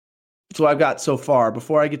that's what I've got so far.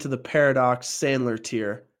 Before I get to the Paradox Sandler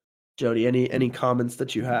tier, Jody, any comments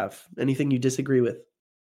that you have? Anything you disagree with?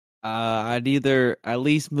 I'd either at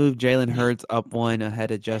least move Jalen Hurts up one ahead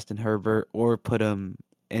of Justin Herbert or put him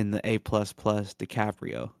in the A++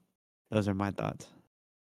 DiCaprio. Those are my thoughts.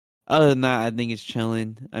 Other than that, I think it's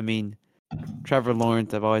chilling. I mean, Trevor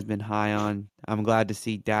Lawrence I've always been high on. I'm glad to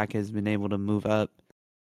see Dak has been able to move up.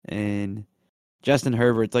 And Justin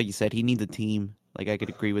Herbert, like you said, he needs a team. Like, I could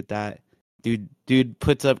agree with that. Dude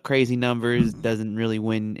puts up crazy numbers, doesn't really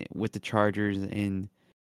win with the Chargers, and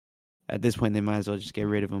at this point they might as well just get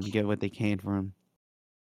rid of him, get what they can for him,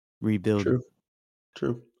 rebuild.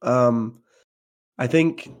 True. I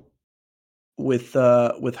think with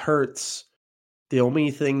Hurts, the only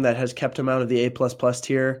thing that has kept him out of the A++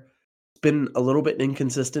 tier has been a little bit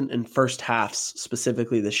inconsistent in first halves,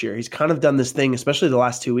 specifically this year. He's kind of done this thing, especially the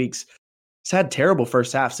last 2 weeks. He's had terrible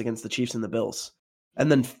first halves against the Chiefs and the Bills, and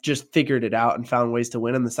then just figured it out and found ways to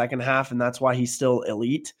win in the second half, and that's why he's still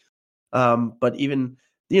elite. But even,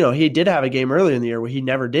 he did have a game earlier in the year where he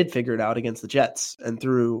never did figure it out against the Jets and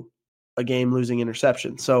threw a game-losing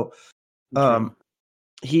interception. So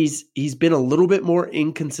he's been a little bit more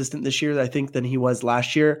inconsistent this year, I think, than he was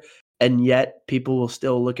last year, and yet people will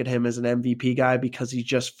still look at him as an MVP guy because he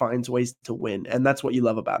just finds ways to win, and that's what you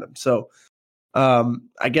love about him. So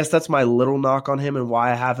I guess that's my little knock on him and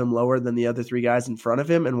why I have him lower than the other 3 guys in front of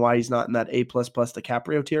him and why he's not in that A++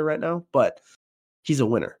 DiCaprio tier right now. But he's a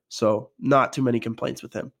winner, so not too many complaints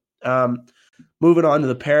with him. Moving on to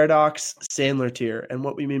the Paradox Sandler tier. And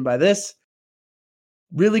what we mean by this,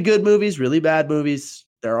 really good movies, really bad movies.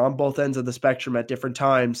 They're on both ends of the spectrum at different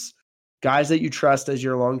times. Guys that you trust as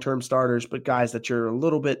your long-term starters, but guys that you're a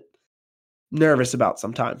little bit nervous about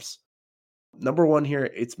sometimes. Number 1 here,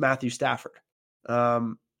 it's Matthew Stafford.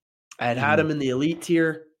 I had him in the elite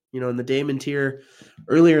tier, in the Damon tier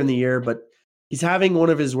earlier in the year, but he's having one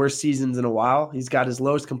of his worst seasons in a while. He's got his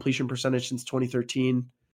lowest completion percentage since 2013,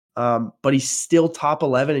 but he's still top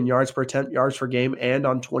 11 in yards per attempt, yards per game, and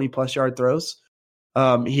on 20-plus yard throws.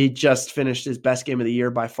 He just finished his best game of the year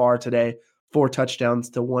by far today, 4 touchdowns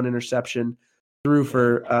to 1 interception, threw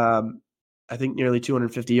for, I think, nearly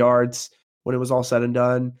 250 yards when it was all said and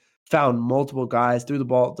done. Found multiple guys, threw the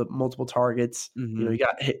ball to multiple targets. He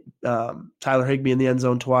got Tyler Higbee in the end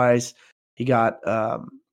zone twice. He got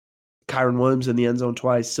Kyron Williams in the end zone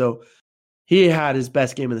twice. So he had his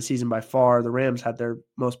best game of the season by far. The Rams had their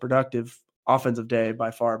most productive offensive day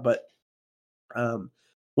by far. But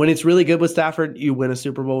when it's really good with Stafford, you win a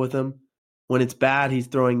Super Bowl with him. When it's bad, he's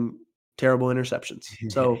throwing terrible interceptions.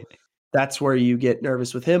 So that's where you get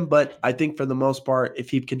nervous with him. But I think for the most part, if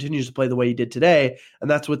he continues to play the way he did today,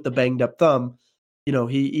 and that's with the banged up thumb, he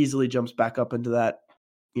easily jumps back up into that,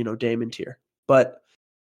 Damon tier. But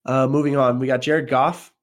moving on, we got Jared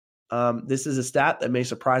Goff. This is a stat that may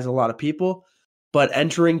surprise a lot of people, but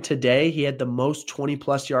entering today, he had the most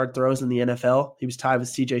 20-plus yard throws in the NFL. He was tied with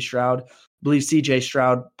C.J. Stroud. I believe C.J.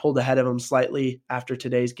 Stroud pulled ahead of him slightly after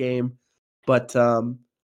today's game. But,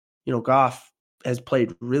 Goff has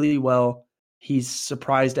played really well. He's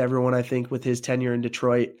surprised everyone, I think, with his tenure in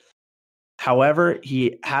Detroit. However,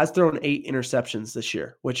 he has thrown 8 interceptions this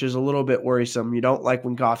year, which is a little bit worrisome. You don't like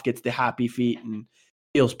when Goff gets the happy feet and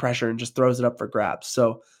feels pressure and just throws it up for grabs.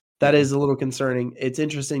 So That is a little concerning. It's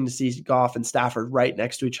interesting to see Goff and Stafford right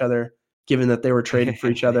next to each other, given that they were traded for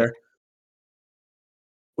each other.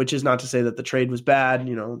 Which is not to say that the trade was bad.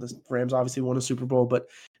 The Rams obviously won a Super Bowl, but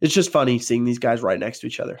it's just funny seeing these guys right next to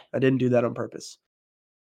each other. I didn't do that on purpose.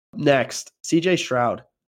 Next, CJ Stroud.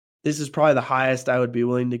 This is probably the highest I would be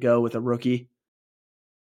willing to go with a rookie.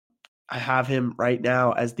 I have him right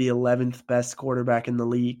now as the 11th best quarterback in the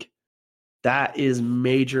league. That is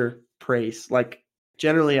major praise. Like,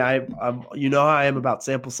 generally, I'm you know how I am about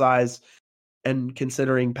sample size and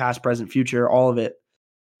considering past, present, future, all of it.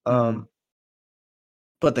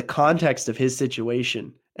 But the context of his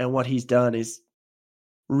situation and what he's done is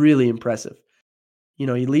really impressive. He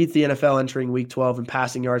leads the NFL entering week 12 in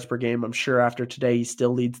passing yards per game. I'm sure after today, he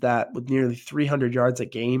still leads that with nearly 300 yards a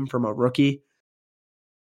game from a rookie.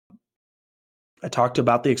 I talked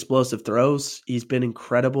about the explosive throws. He's been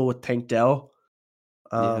incredible with Tank Dell.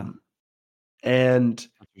 And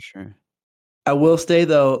for sure. I will say,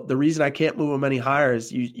 though, the reason I can't move him any higher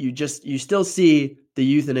is you still see the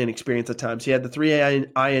youth and inexperience at times. He had the 3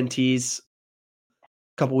 INTs a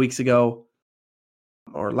couple weeks ago,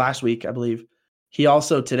 or last week, I believe. He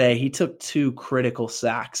also today, he took 2 critical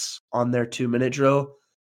sacks on their 2-minute drill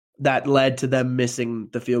that led to them missing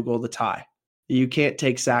the field goal to tie. You can't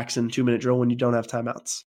take sacks in 2-minute drill when you don't have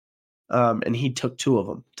timeouts. And he took 2 of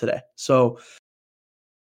them today. So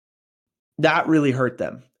that really hurt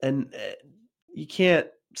them. And you can't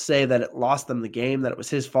say that it lost them the game, that it was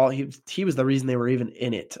his fault. He was the reason they were even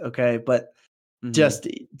in it, okay? But just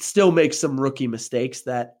still makes some rookie mistakes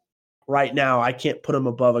that right now I can't put him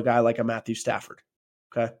above a guy like a Matthew Stafford,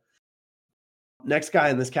 okay? Next guy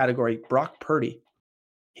in this category, Brock Purdy.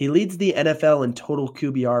 He leads the NFL in total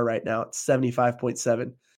QBR right now at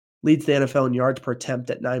 75.7. Leads the NFL in yards per attempt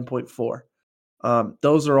at 9.4.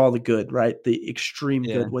 Those are all the good, right? The extreme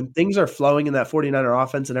good. When things are flowing in that 49er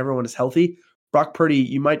offense and everyone is healthy, Brock Purdy,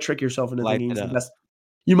 you might trick yourself into thinking he's the best.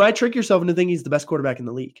 You might trick yourself into thinking he's the best quarterback in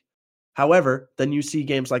the league. However, then you see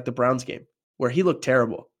games like the Browns game where he looked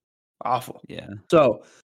terrible, awful. Yeah. So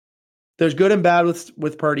there's good and bad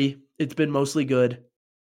with Purdy. It's been mostly good.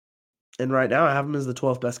 And right now I have him as the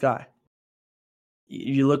 12th best guy.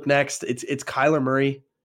 You look next, it's Kyler Murray.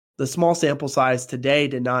 The small sample size today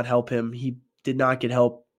did not help him. He did not get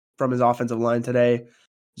help from his offensive line today,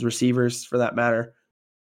 his receivers for that matter.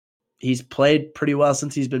 He's played pretty well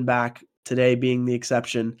since he's been back, today being the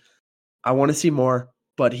exception. I want to see more,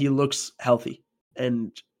 but he looks healthy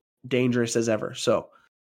and dangerous as ever. So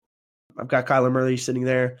I've got Kyler Murray sitting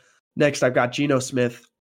there. Next, I've got Geno Smith.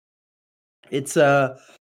 It's a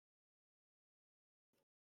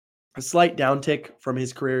slight downtick from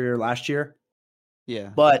his career year last year. Yeah.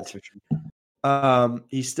 But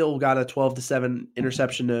he's still got a 12-7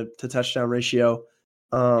 interception to touchdown ratio.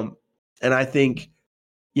 And I think,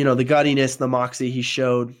 the guttiness, the moxie he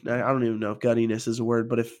showed, I don't even know if guttiness is a word,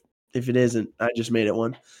 but if it isn't, I just made it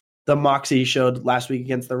one. The moxie he showed last week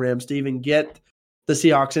against the Rams to even get the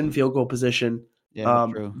Seahawks in field goal position.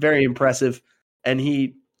 True. Very impressive. And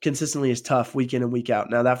he consistently is tough week in and week out.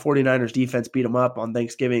 Now, that 49ers defense beat him up on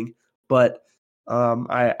Thanksgiving, but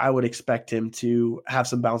I would expect him to have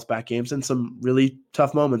some bounce back games and some really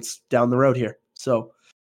tough moments down the road here. So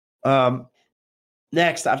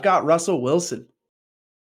next, I've got Russell Wilson,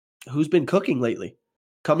 who's been cooking lately.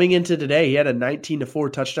 Coming into today, he had a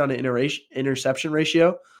 19-4 touchdown to interception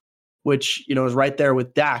ratio, which is right there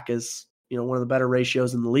with Dak as one of the better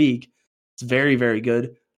ratios in the league. It's very, very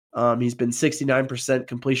good. He's been 69%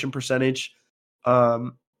 completion percentage.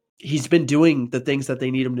 He's been doing the things that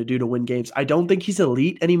they need him to do to win games. I don't think he's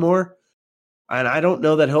elite anymore, and I don't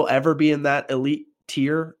know that he'll ever be in that elite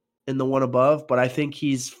tier in the one above, but I think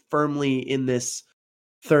he's firmly in this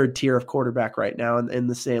third tier of quarterback right now, in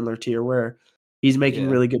the Sandler tier, where he's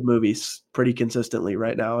making really good movies pretty consistently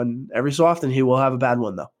right now, and every so often he will have a bad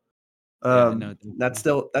one though. That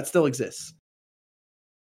still exists.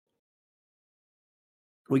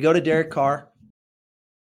 We go to Derek Carr.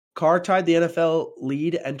 Carr tied the NFL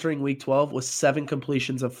lead entering week 12 with 7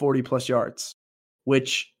 completions of 40-plus yards,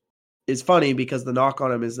 which is funny because the knock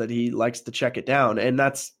on him is that he likes to check it down, and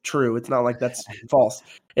that's true. It's not like that's false.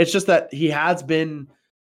 It's just that he has been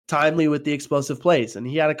timely with the explosive plays, and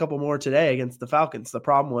he had a couple more today against the Falcons. The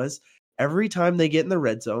problem was every time they get in the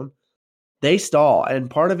red zone, they stall, and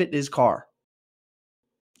part of it is Carr.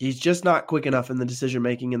 He's just not quick enough in the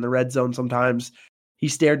decision-making in the red zone sometimes. He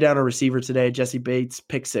stared down a receiver today. Jesse Bates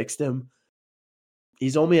pick-sixed him.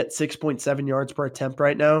 He's only at 6.7 yards per attempt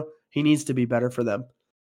right now. He needs to be better for them.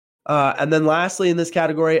 And then lastly in this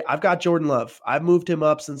category, I've got Jordan Love. I've moved him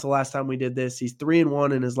up since the last time we did this. He's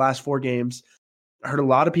 3-1 in his last 4 games. I heard a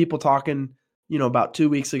lot of people talking, about 2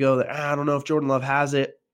 weeks ago that I don't know if Jordan Love has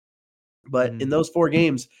it. But in Mhm. those 4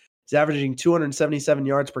 games, he's averaging 277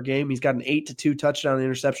 yards per game. He's got an 8-2 touchdown to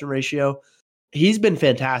interception ratio. He's been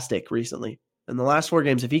fantastic recently. In the last 4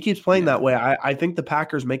 games, if he keeps playing that way, I think the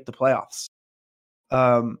Packers make the playoffs.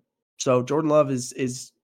 So Jordan Love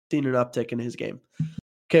is seeing an uptick in his game.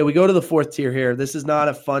 Okay, we go to the 4th tier here. This is not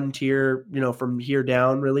a fun tier, from here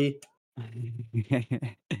down, really.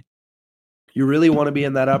 You really want to be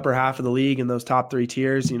in that upper half of the league in those top 3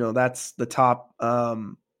 tiers. That's the top,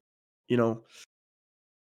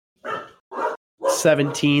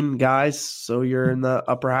 17 guys. So you're in the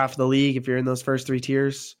upper half of the league if you're in those first 3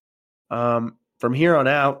 tiers. From here on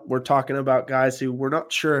out, we're talking about guys who we're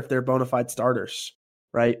not sure if they're bona fide starters,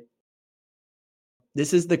 right?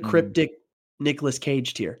 This is the cryptic Nicolas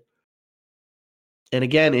Cage tier. And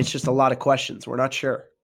again, it's just a lot of questions. We're not sure.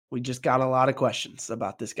 We just got a lot of questions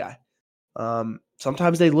about this guy.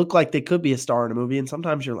 Sometimes they look like they could be a star in a movie, and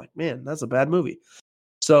sometimes you're like, man, that's a bad movie.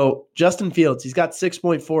 So Justin Fields, he's got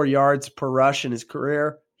 6.4 yards per rush in his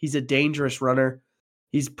career. He's a dangerous runner.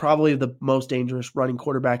 He's probably the most dangerous running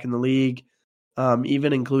quarterback in the league,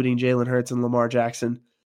 even including Jalen Hurts and Lamar Jackson.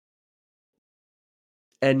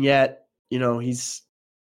 And yet,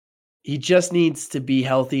 he just needs to be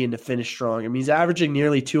healthy and to finish strong. I mean, he's averaging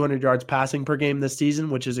nearly 200 yards passing per game this season,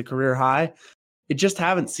 which is a career high. We just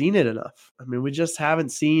haven't seen it enough. I mean, we just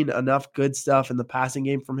haven't seen enough good stuff in the passing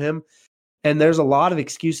game from him. And there's a lot of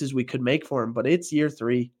excuses we could make for him, but it's year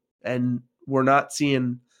 3, and we're not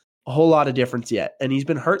seeing a whole lot of difference yet. And he's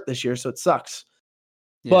been hurt this year, so it sucks.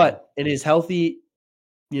 Yeah. But in his healthy,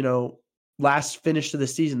 last finish to the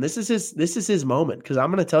season, this is his moment. Because I'm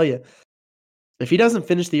going to tell you, if he doesn't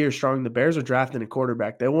finish the year strong, the Bears are drafting a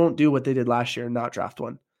quarterback. They won't do what they did last year and not draft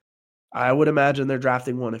one. I would imagine they're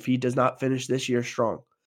drafting one if he does not finish this year strong.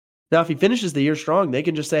 Now, if he finishes the year strong, they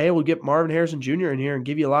can just say, hey, we'll get Marvin Harrison Jr. in here and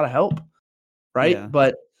give you a lot of help. Right. Yeah.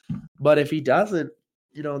 But if he doesn't,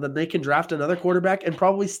 then they can draft another quarterback and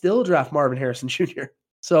probably still draft Marvin Harrison Jr.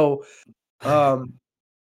 So,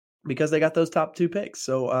 because they got those top 2 picks.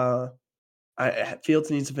 So,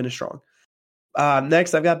 Fields needs to finish strong.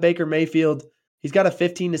 Next, I've got Baker Mayfield. He's got a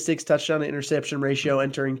 15-6 touchdown to interception ratio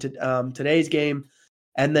entering today's game.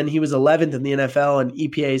 And then he was 11th in the NFL in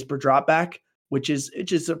EPAs per dropback, which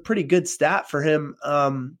is a pretty good stat for him.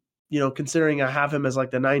 Considering I have him as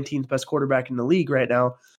like the 19th best quarterback in the league right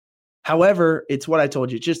now. However, it's what I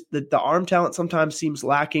told you, just the arm talent sometimes seems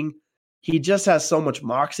lacking. He just has so much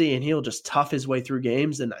moxie, and he'll just tough his way through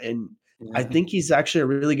games. And I think he's actually a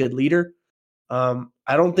really good leader. I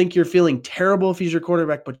don't think you're feeling terrible if he's your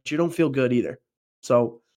quarterback, but you don't feel good either.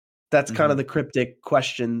 So that's kind of the cryptic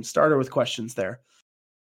question, starter with questions there.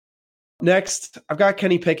 Next, I've got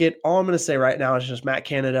Kenny Pickett. All I'm going to say right now is just Matt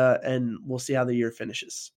Canada, and we'll see how the year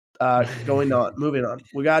finishes. Moving on.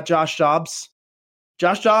 We got Josh Dobbs.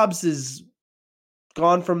 Josh Dobbs is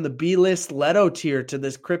gone from the B-list Leto tier to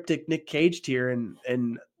this cryptic Nick Cage tier,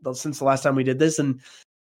 and since the last time we did this, and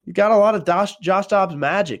you got a lot of Josh Dobbs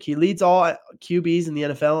magic. He leads all QBs in the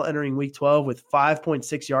NFL entering Week 12 with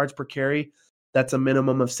 5.6 yards per carry. That's a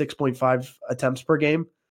minimum of 6.5 attempts per game.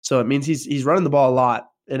 So it means he's running the ball a lot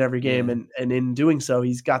in every game, and in doing so,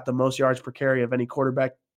 he's got the most yards per carry of any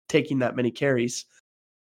quarterback taking that many carries.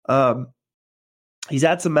 He's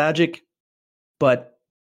had some magic, but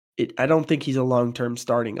I don't think he's a long-term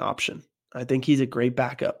starting option. I think he's a great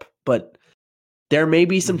backup, but there may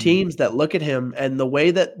be some teams that look at him, and the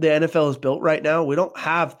way that the NFL is built right now, we don't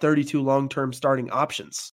have 32 long-term starting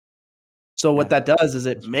options. So what that does is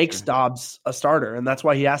it makes Dobbs a starter, and that's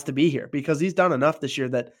why he has to be here, because he's done enough this year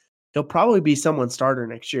that he'll probably be someone's starter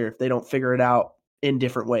next year if they don't figure it out in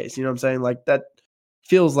different ways. You know what I'm saying? Like, that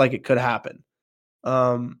feels like it could happen.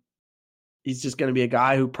 He's just going to be a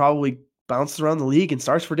guy who probably bounces around the league and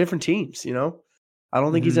starts for different teams. I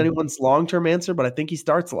don't think he's anyone's long-term answer, but I think he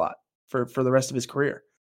starts a lot for the rest of his career.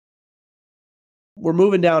 We're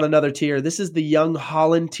moving down another tier. This is the young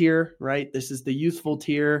Holland tier, right? This is the youthful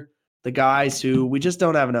tier, the guys who we just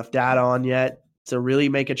don't have enough data on yet to really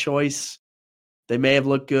make a choice. They may have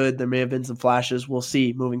looked good. There may have been some flashes. We'll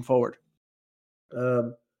see moving forward.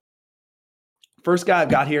 First guy I've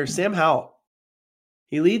got here, Sam Howell.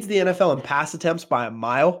 He leads the NFL in pass attempts by a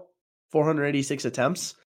mile, 486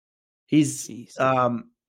 attempts. He's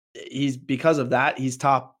because of that, he's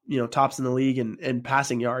tops in the league in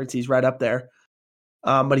passing yards. He's right up there.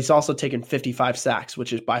 But he's also taken 55 sacks,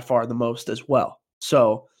 which is by far the most as well.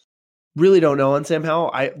 So really don't know on Sam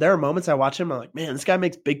Howell. There are moments I watch him, I'm like, man, this guy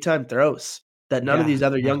makes big time throws that none of these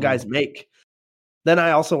other young guys make. Then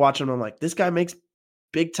I also watch him, I'm like, this guy makes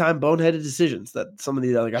big time boneheaded decisions that some of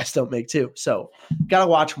these other guys don't make too. So got to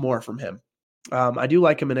watch more from him. I do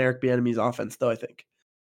like him in Eric Bieniemy's offense, though, I think.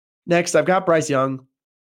 Next, I've got Bryce Young.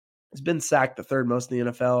 He's been sacked the third most in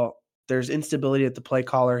the NFL. There's instability at the play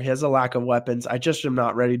caller. He has a lack of weapons. I just am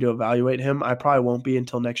not ready to evaluate him. I probably won't be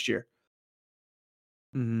until next year.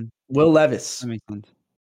 Mm-hmm. Will Levis That makes sense.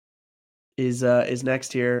 is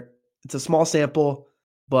next here. It's a small sample,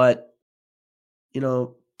 but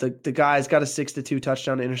the guy's got a 6-2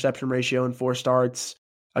 touchdown to interception ratio in 4 starts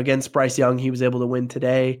against Bryce Young. He was able to win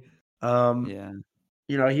today. Yeah.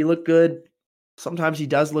 He looked good. Sometimes he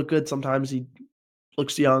does look good. Sometimes he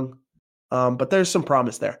looks young. But there's some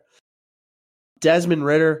promise there. Desmond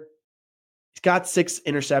Ridder, he's got 6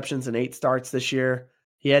 interceptions and 8 starts this year.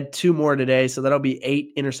 He had 2 more today, so that'll be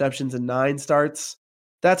 8 interceptions and 9 starts.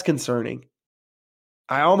 That's concerning.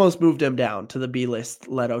 I almost moved him down to the B-list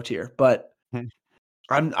Leto tier, but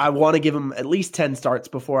I want to give him at least 10 starts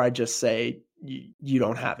before I just say you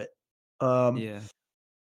don't have it. Yeah.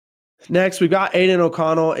 Next, we've got Aiden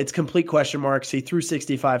O'Connell. It's complete question marks. He threw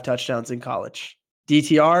 65 touchdowns in college.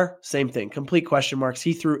 DTR, same thing. Complete question marks.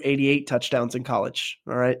 He threw 88 touchdowns in college.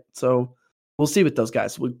 All right. So we'll see with those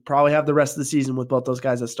guys. We probably have the rest of the season with both those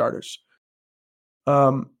guys as starters.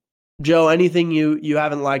 Joe, anything you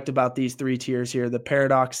haven't liked about these 3 tiers here? The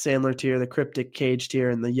Paradox Sandler tier, the Cryptic Cage tier,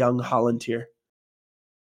 and the Young Holland tier.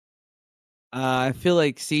 I feel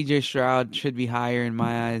like CJ Stroud should be higher in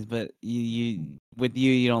my eyes, but you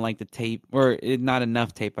don't like the tape, or not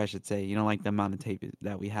enough tape, I should say. You don't like the amount of tape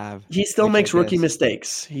that we have. He still makes rookie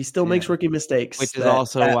mistakes. Which is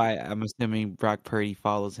also why I'm assuming Brock Purdy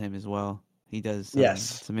follows him as well. He does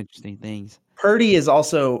some interesting things. Purdy is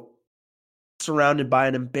also surrounded by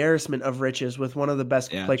an embarrassment of riches with one of the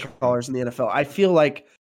best play callers in the NFL. I feel like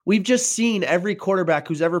we've just seen every quarterback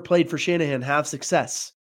who's ever played for Shanahan have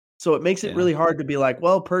success. So it makes it really hard to be like,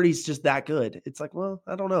 well, Purdy's just that good. It's like, well,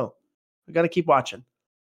 I don't know. We got to keep watching.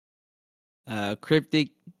 Cryptic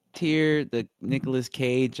tier, the Nicolas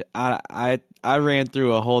Cage. I ran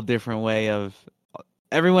through a whole different way of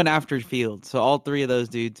everyone after Fields. So all 3 of those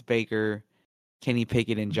dudes, Baker, Kenny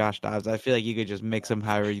Pickett, and Josh Dobbs. I feel like you could just mix them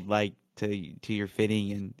however you like to your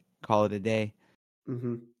fitting and call it a day.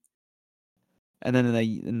 Mm-hmm. And then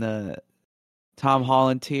in the Tom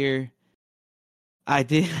Holland tier, I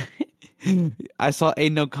saw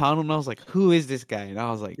Aiden O'Connell and I was like, who is this guy? And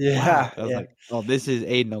I was like, wow. I was like, oh, this is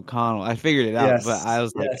Aiden O'Connell. I figured it out, but I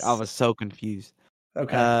was I was so confused.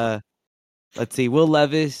 Okay. Let's see. Will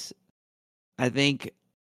Levis, I think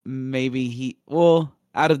maybe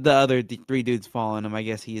out of the other 3 dudes following him, I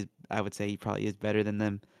guess I would say he probably is better than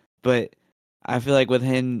them. But I feel like with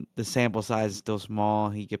him, the sample size is still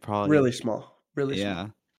small. He could probably really small.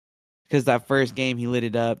 Small. Because that first game he lit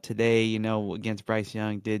it up today, against Bryce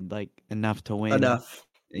Young, did like enough to win. Enough.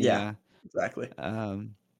 Yeah, exactly. But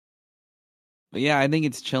yeah, I think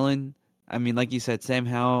it's chilling. I mean, like you said, Sam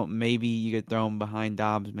Howell, maybe you could throw him behind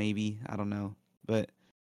Dobbs, maybe. I don't know. But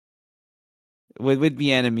with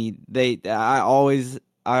Bieniemy,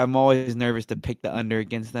 I'm always nervous to pick the under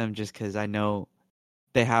against them just because I know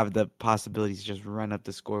they have the possibility to just run up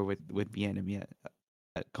the score with Bieniemy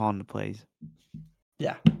at calling the plays.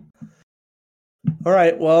 Yeah. All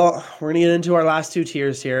right, well, we're going to get into our last 2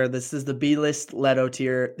 tiers here. This is the B-list Leto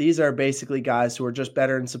tier. These are basically guys who are just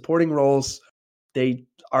better in supporting roles. They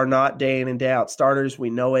are not day in and day out starters. We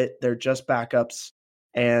know it. They're just backups,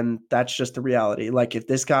 and that's just the reality. Like, if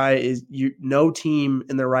this guy is no team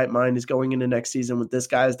in their right mind is going into next season with this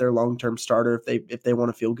guy as their long-term starter if they want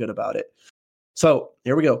to feel good about it. So,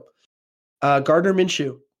 here we go. Gardner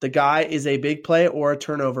Minshew. The guy is a big play or a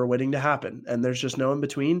turnover waiting to happen, and there's just no in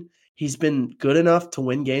between. He's been good enough to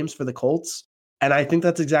win games for the Colts, and I think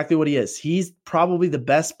that's exactly what he is. He's probably the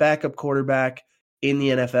best backup quarterback in the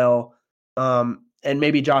NFL, and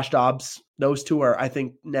maybe Josh Dobbs. Those 2 are, I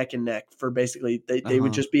think, neck and neck for basically they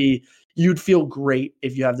would just be – you'd feel great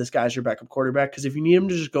if you have this guy as your backup quarterback because if you need him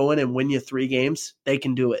to just go in and win you 3 games, they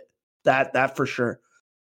can do it. That for sure.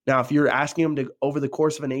 Now, if you're asking him to, over the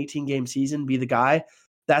course of an 18-game season, be the guy,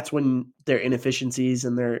 that's when their inefficiencies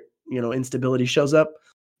and their instability shows up.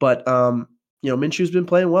 But Minshew's been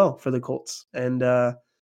playing well for the Colts, and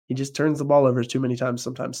he just turns the ball over too many times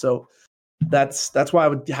sometimes. So that's why I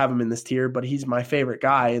would have him in this tier. But he's my favorite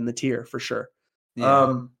guy in the tier for sure.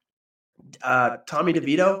 Yeah. Tommy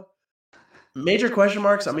DeVito, major question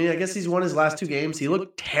marks. I mean, I guess he's won his last 2 games. He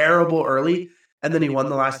looked terrible early, and then he won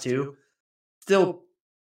the last 2. Still,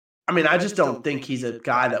 I mean, I just don't think he's a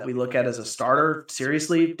guy that we look at as a starter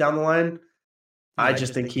seriously down the line. I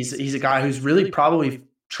just think he's a guy who's really probably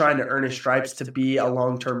trying to earn his stripes to be a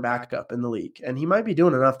long-term backup in the league. And he might be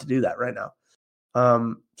doing enough to do that right now.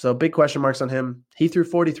 So big question marks on him. He threw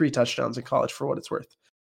 43 touchdowns in college for what it's worth.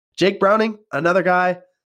 Jake Browning, another guy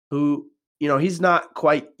who, he's not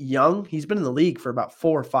quite young. He's been in the league for about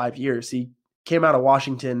 4 or 5 years. He came out of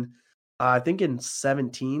Washington, I think in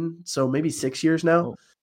 17, so maybe 6 years now.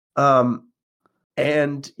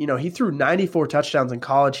 And, he threw 94 touchdowns in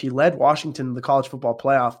college. He led Washington in the college football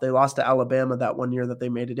playoff. They lost to Alabama that one year that they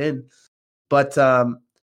made it in. But,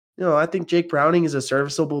 I think Jake Browning is a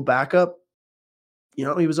serviceable backup. He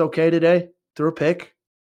was okay today, threw a pick.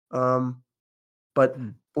 But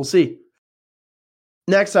we'll see.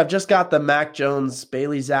 Next, I've just got the Mac Jones,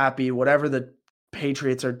 Bailey Zappi, whatever the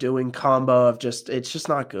Patriots are doing combo of it's just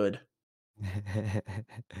not good.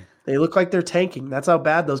 They look like they're tanking. That's how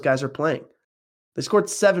bad those guys are playing. They scored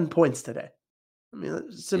 7 points today. I mean,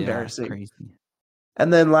 it's embarrassing. Crazy.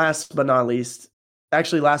 And then last but least,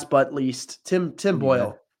 Tim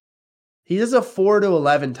Boyle. He has a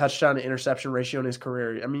 4-11 touchdown to interception ratio in his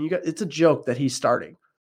career. I mean, it's a joke that he's starting.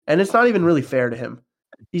 And it's not even really fair to him.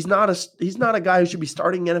 He's not a guy who should be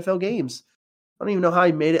starting NFL games. I don't even know how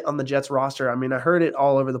he made it on the Jets roster. I mean, I heard it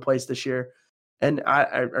all over the place this year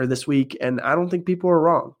or this week, and I don't think people are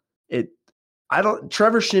wrong.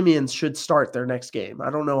 Trevor Siemian should start their next game. I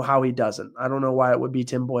don't know how he doesn't. I don't know why it would be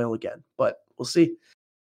Tim Boyle again, but we'll see.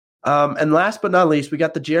 And last but not least, we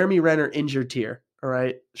got the Jeremy Renner injured tier. All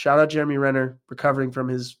right. Shout out Jeremy Renner recovering from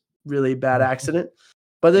his really bad accident.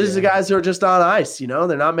 But these are the guys who are just on ice,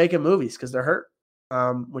 they're not making movies because they're hurt,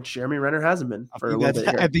 which Jeremy Renner hasn't been for a little bit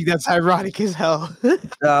here. I think that's ironic as hell.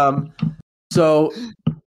 So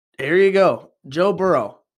here you go. Joe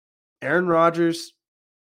Burrow, Aaron Rodgers,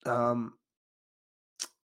 Kirk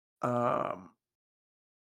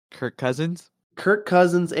Cousins,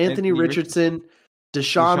 Anthony Richardson,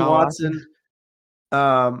 Deshaun Watson,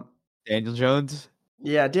 Daniel Jones.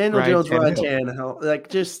 Yeah, Daniel Jones, Ryan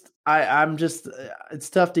Tannehill. I'm just, it's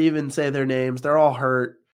tough to even say their names. They're all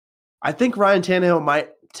hurt. I think Ryan Tannehill might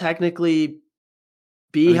technically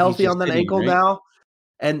be healthy on that ankle now,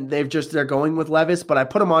 and they're going with Levis. But I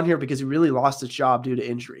put him on here because he really lost his job due to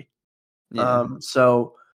injury. Yeah.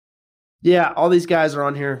 So yeah, all these guys are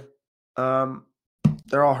on here.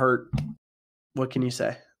 They're all hurt. What can you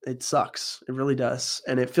say? It sucks. It really does,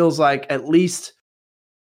 and it feels like at least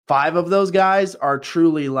 5 of those guys are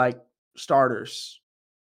truly like starters.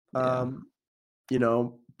 Burrow,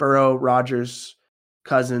 Rodgers,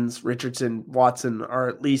 Cousins, Richardson, Watson are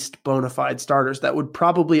at least bona fide starters that would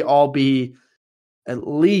probably all be at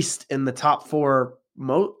least in the top 4.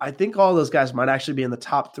 I think all those guys might actually be in the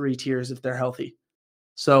top 3 tiers if they're healthy.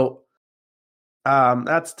 So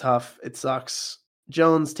that's tough. It sucks.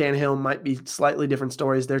 Jones, Tannehill might be slightly different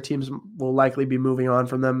stories. Their teams will likely be moving on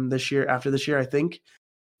from them after this year, I think.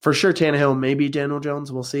 For sure, Tannehill, maybe Daniel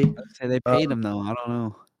Jones. We'll see. They paid him, though. I don't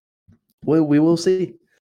know. We will see.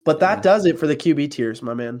 But that does it for the QB tiers,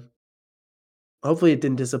 my man. Hopefully it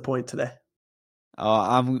didn't disappoint today.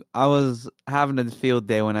 I was having a field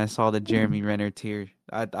day when I saw the Jeremy Renner tier.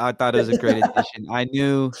 I thought it was a great addition. I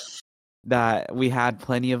knew that we had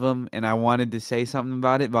plenty of them, and I wanted to say something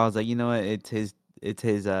about it, but I was like, you know what? It's his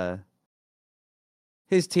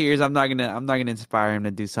tears. I'm not gonna inspire him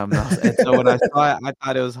to do something else. And so when I saw it, I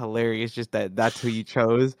thought it was hilarious. Just that's who you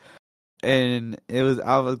chose, and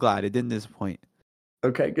I was glad it didn't disappoint.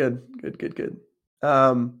 Okay, good.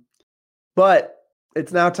 But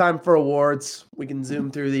it's now time for awards. We can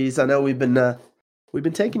zoom through these. I know we've been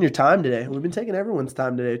taking your time today. We've been taking everyone's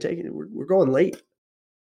time today. We're going late.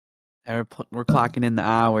 And we're clocking in the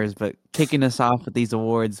hours, but kicking us off with these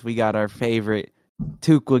awards, we got our favorite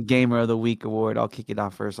Tukwa Gamer of the Week award. I'll kick it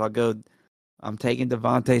off first. I'm taking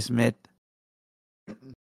Devontae Smith.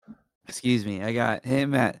 Excuse me. I got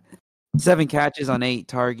him at 7 catches on 8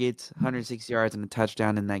 targets, 106 yards and a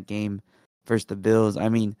touchdown in that game versus the Bills. I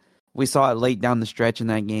mean, we saw it late down the stretch in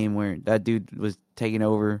that game where that dude was taking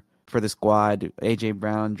over for the squad. A.J.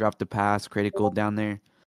 Brown dropped the pass, critical down there.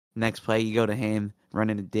 Next play, you go to him,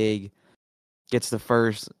 running a dig. Gets the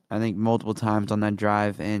first, I think, multiple times on that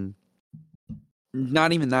drive. And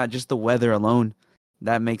not even that, just the weather alone,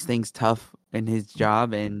 that makes things tough in his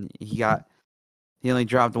job. And he only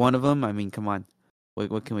dropped one of them. I mean, come on.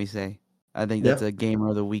 What can we say? I think that's a Gamer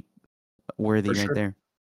of the Week worthy there.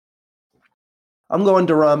 I'm going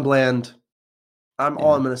to Ron Bland.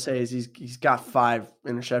 All I'm going to say is he's got 5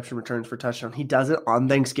 interception returns for touchdown. He does it on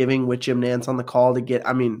Thanksgiving with Jim Nantz on the call to get,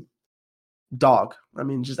 dog.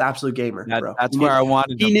 Just absolute gamer, bro. That's where I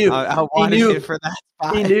wanted him. He knew. I wanted it for that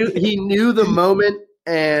spot. He knew the moment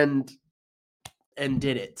and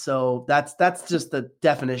did it. So that's just the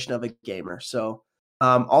definition of a gamer. So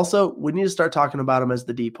also we need to start talking about him as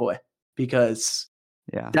the depoy because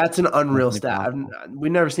that's an unreal stat.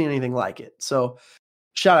 We've never seen anything like it. So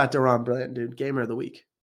shout out to Ron Bland, dude. Gamer of the Week.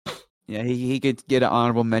 Yeah, he could get an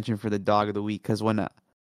honorable mention for the dog of the week because when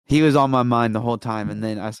he was on my mind the whole time, and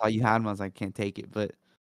then I saw you had him, I was like, can't take it. But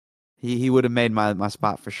he would have made my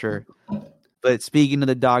spot for sure. But speaking of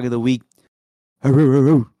the dog of the week,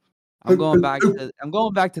 I'm going back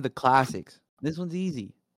to the classics. This one's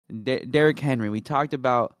easy. Derrick Henry. We talked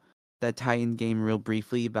about that Titan game real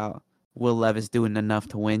briefly about Will Levis doing enough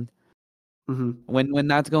to win. Mm-hmm. When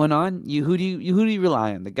that's going on, who do you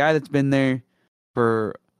rely on? The guy that's been there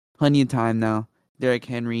for plenty of time now, Derrick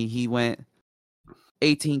Henry. He went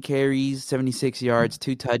 18 carries, 76 yards,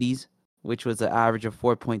 2 tutties, which was an average of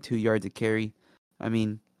 4.2 yards a carry. I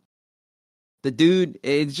mean, the dude,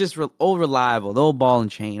 it's just old reliable, the old ball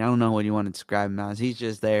and chain. I don't know what you want to describe him as. He's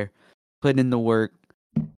just there, putting in the work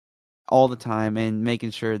all the time and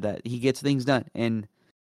making sure that he gets things done. And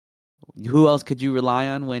who else could you rely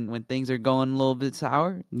on when things are going a little bit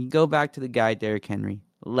sour? You go back to the guy, Derrick Henry.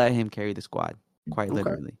 Let him carry the squad, quite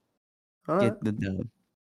literally. All right. Get the dub.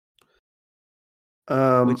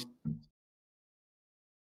 Which,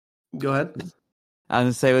 go ahead. I was going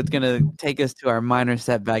to say, it's going to take us to our minor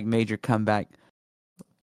setback, major comeback.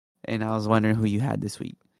 And I was wondering who you had this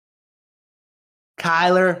week.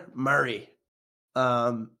 Kyler Murray.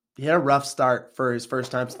 He had a rough start for his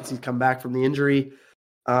first time since he's come back from the injury.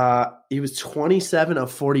 He was 27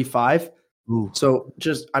 of 45. Ooh. So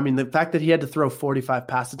the fact that he had to throw 45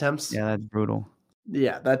 pass attempts. Yeah, that's brutal.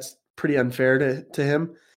 Yeah, that's pretty unfair to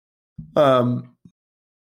him.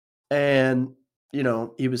 And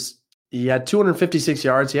he had 256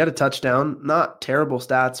 yards. He had a touchdown. Not terrible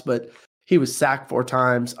stats, but he was sacked 4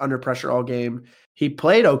 times, under pressure all game. He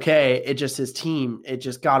played okay. It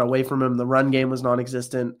just got away from him. The run game was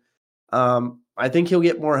non-existent. I think he'll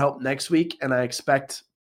get more help next week, and I expect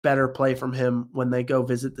better play from him when they go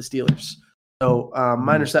visit the Steelers. So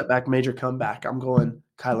minor setback, major comeback. I'm going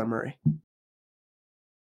Kyler Murray.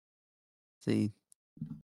 See,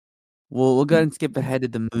 we'll go ahead and skip ahead to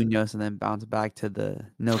the Munoz and then bounce back to the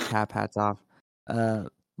no cap hats off. But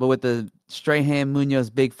with the Strahan Munoz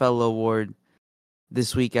Big Fellow Award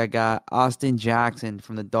this week, I got Austin Jackson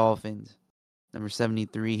from the Dolphins, number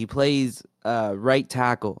 73. He plays right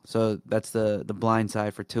tackle, so that's the blind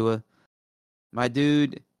side for Tua. My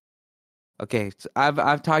dude. Okay, so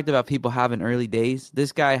I've talked about people having early days.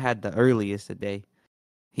 This guy had the earliest today.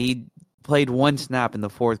 He played 1 snap in the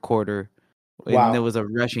 4th quarter. Wow. And there was a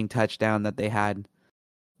rushing touchdown that they had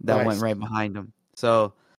that went right behind him.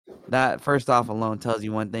 So that first off alone tells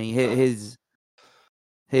you one thing. He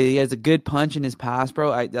has a good punch in his pass,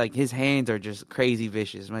 bro. His hands are just crazy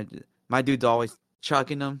vicious. My dude's always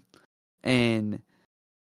chucking them, and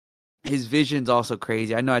his vision's also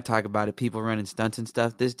crazy. I know I talk about it, people running stunts and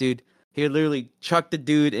stuff. This dude, he would literally chuck the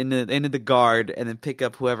dude into the guard and then pick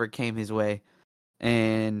up whoever came his way.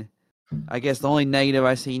 And I guess the only negative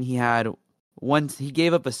I seen he had, once he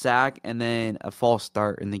gave up a sack and then a false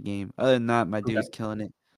start in the game. Other than that, my dude's killing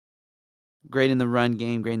it. Great in the run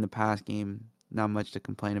game, great in the pass game. Not much to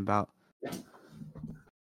complain about.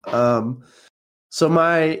 So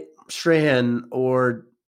my Strahan or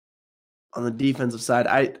on the defensive side,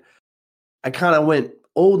 I kind of went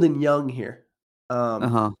old and young here.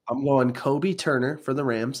 I'm going Kobe Turner for the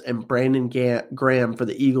Rams and Brandon Graham for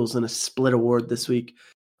the Eagles in a split award this week.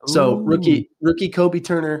 So rookie Kobe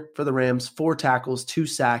Turner for the Rams, 4 tackles, 2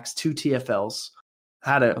 sacks, 2 TFLs.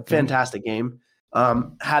 Had a fantastic game.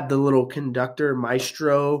 Had the little conductor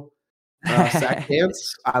maestro sack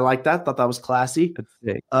dance. I like that. Thought that was classy. That's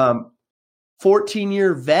sick.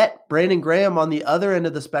 14-year vet Brandon Graham on the other end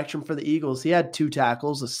of the spectrum for the Eagles. He had 2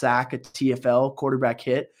 tackles, a sack, a TFL, quarterback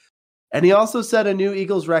hit. And he also set a new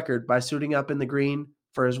Eagles record by suiting up in the green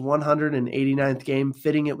for his 189th game.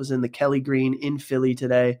 Fitting it was in the Kelly Green in Philly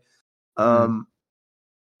today.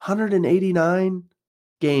 189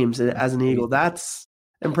 games as an Eagle. That's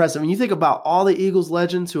impressive. When you think about all the Eagles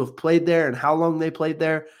legends who have played there and how long they played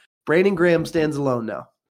there, Brandon Graham stands alone now.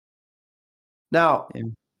 Now,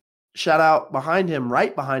 shout out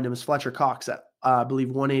right behind him is Fletcher Cox at, I believe,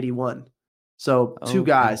 181. So 2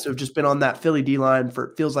 guys who have just been on that Philly D-line for,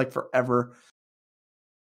 it feels like forever.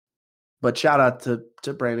 But shout out to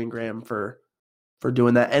Brandon Graham for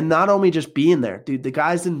doing that. And not only just being there, dude, the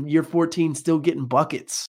guys in year 14 still getting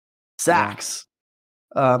buckets, sacks.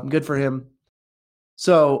 Good for him.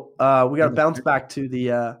 So we got to bounce back to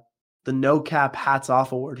the no cap hats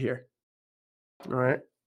off award here. All right.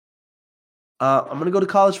 I'm going to go to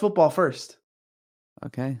college football first.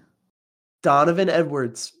 Okay. Donovan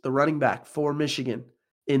Edwards, the running back for Michigan,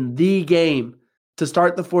 in the game to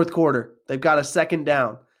start the 4th quarter. They've got a 2nd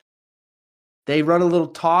down. They run a little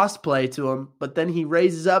toss play to him, but then he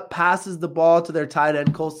raises up, passes the ball to their tight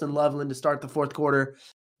end, Colston Loveland, to start the 4th quarter.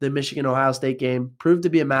 the Michigan-Ohio State game. Proved to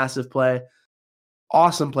be a massive play.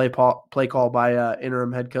 Awesome play call by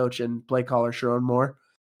interim head coach and play caller Sharon Moore.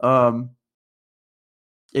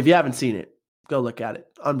 If you haven't seen it, go look at it.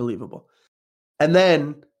 Unbelievable. And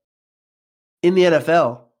then in the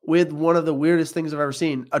NFL, with one of the weirdest things I've ever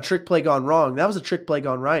seen, a trick play gone wrong. That was a trick play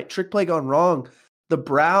gone right. Trick play gone wrong. The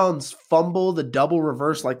Browns fumble the double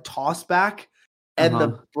reverse toss back, and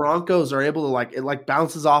the Broncos are able to it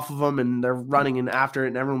bounces off of them, and they're running in after it,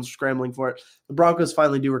 and everyone's scrambling for it. The Broncos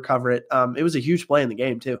finally do recover it. It was a huge play in the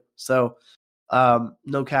game too. So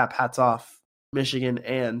no cap, hats off, Michigan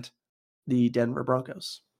and the Denver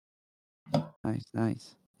Broncos.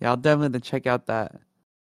 Nice. Yeah, I'll definitely check out that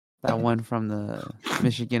one from the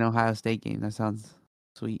Michigan-Ohio State game. That sounds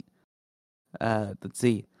sweet. Let's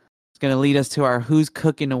see. It's going to lead us to our Who's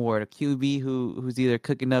Cooking Award, a QB who's either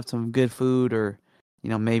cooking up some good food or,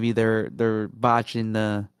 maybe they're botching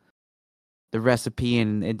the recipe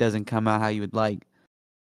and it doesn't come out how you would like.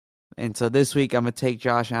 And so this week I'm going to take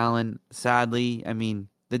Josh Allen. Sadly,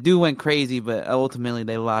 the dude went crazy, but ultimately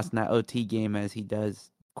they lost in that OT game, as he does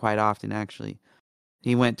quite often, actually.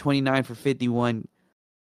 He went 29 for 51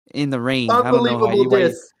 in the rain. Unbelievable.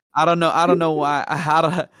 I don't know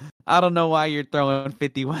why you're throwing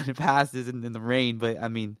 51 passes in the rain, but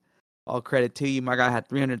all credit to you. My guy had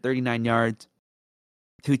 339 yards,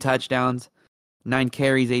 2 touchdowns, 9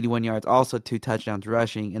 carries, 81 yards, also 2 touchdowns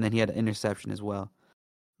rushing, and then he had an interception as well.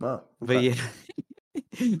 Wow. Okay. But yeah.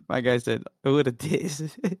 My guy said, "Who would have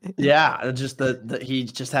this?" Yeah, just he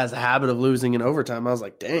just has a habit of losing in overtime. I was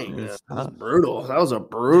like, "Dang, that was brutal." That was a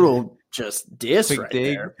brutal just diss Quick right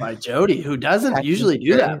dig there by Jody, who doesn't usually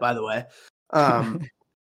do that, by the way. I'm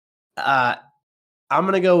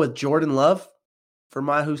gonna go with Jordan Love for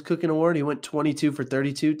my Who's Cooking Award. He went 22 for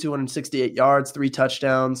 32, 268 yards, 3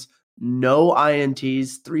 touchdowns, no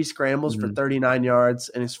INTs, 3 scrambles for 39 yards,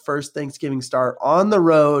 and his first Thanksgiving start on the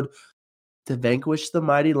road to vanquish the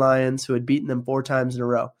mighty Lions, who had beaten them 4 times in a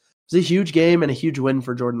row. It was a huge game and a huge win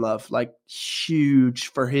for Jordan Love. Huge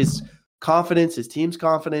for his confidence, his team's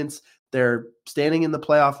confidence. They're standing in the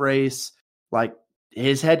playoff race.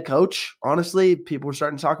 His head coach, honestly, people were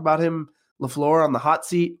starting to talk about him, LaFleur on the hot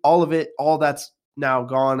seat, all of it, all that's now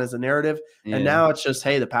gone as a narrative. Yeah. And now it's just,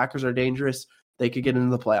 hey, the Packers are dangerous. They could get into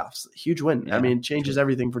the playoffs. Huge win. Yeah, it changes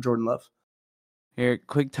everything for Jordan Love. Here,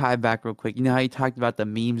 quick tie back real quick. You know how you talked about the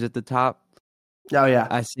memes at the top? Oh yeah.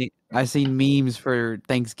 I seen memes for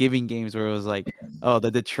Thanksgiving games where it was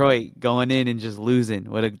the Detroit going in and just losing.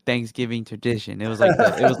 What a Thanksgiving tradition. It was like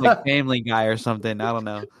Family Guy or something. I don't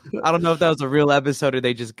know if that was a real episode or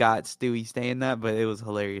they just got Stewie saying that, but it was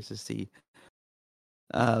hilarious to see.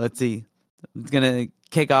 Let's see. It's gonna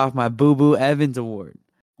kick off my Boo Boo Evans Award.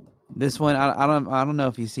 This one, I don't know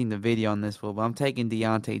if you've seen the video on this one, but I'm taking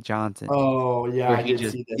Deontay Johnson. Oh yeah, where he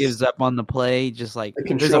just gives up on the play, just the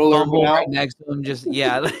there's a fumble right next to him. Just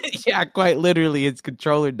yeah, quite literally, his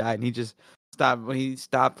controller died, and he just stopped. He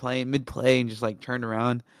stopped playing mid play and just turned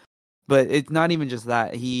around. But it's not even just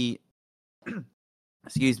that. He,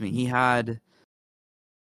 excuse me, he had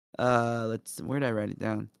where did I write it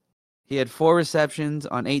down? He had 4 receptions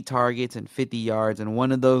on 8 targets and 50 yards, and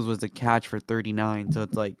one of those was a catch for 39. So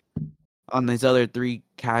it's on these other 3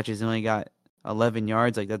 catches, he only got 11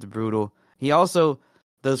 yards. That's brutal. He also,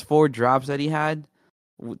 those 4 drops that he had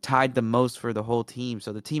tied the most for the whole team.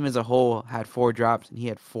 So the team as a whole had 4 drops, and he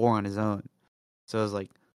had 4 on his own. So it was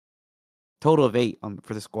total of 8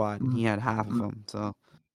 for the squad, and he had half of them. So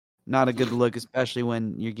not a good look, especially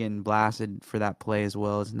when you're getting blasted for that play as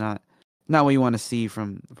well. It's not what you want to see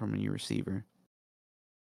from your receiver.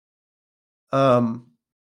 We'll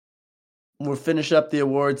finish up the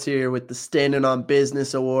awards here with the Standing on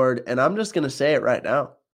Business Award, and I'm just going to say it right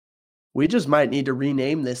now. We just might need to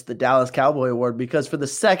rename this the Dallas Cowboy Award, because for the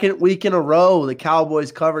second week in a row, the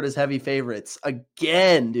Cowboys covered as heavy favorites.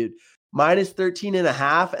 Again, dude, minus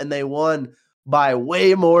 13.5, and they won by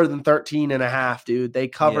way more than 13.5, dude. They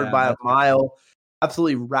covered by a mile.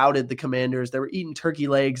 Absolutely routed the Commanders. They were eating turkey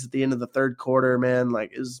legs at the end of the third quarter, man.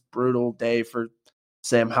 It was a brutal day for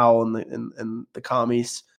Sam Howell and the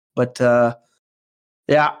commies. But, standing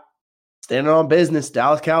on business,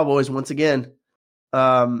 Dallas Cowboys once again.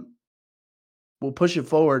 We'll push it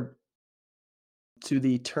forward to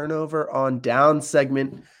the turnover on down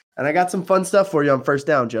segment. And I got some fun stuff for you on first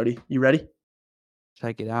down, Jody. You ready?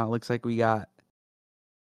 Check it out. Looks like we got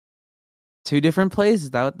 2 different plays.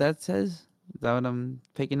 Is that what that says? Is that what I'm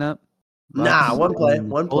picking up? Nah, one play.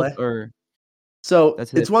 So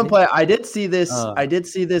it's one play. I did see this. I did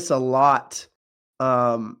see this a lot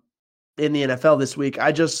in the NFL this week.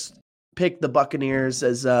 I just picked the Buccaneers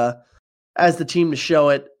as the team to show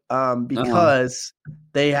it. because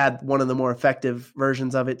they had one of the more effective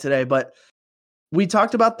versions of it today. But we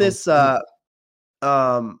talked about this, I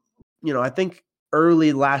think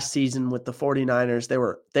early last season with the 49ers,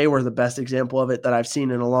 they were the best example of it that I've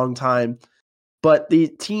seen in a long time. But the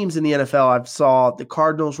teams in the NFL, I've saw the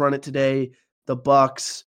Cardinals run it today, the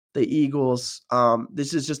Bucks, the Eagles.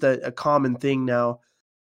 This is just a common thing now.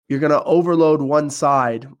 You're going to overload one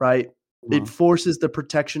side, right? It forces the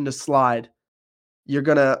protection to slide. You're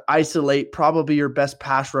going to isolate probably your best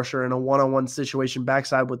pass rusher in a one-on-one situation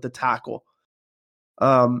backside with the tackle.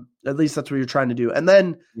 At least that's what you're trying to do. And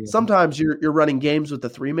then sometimes you're running games with the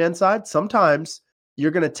 3-man side. Sometimes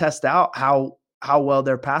you're going to test out how well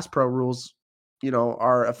their pass pro rules,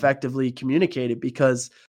 are effectively communicated, because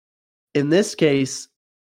in this case,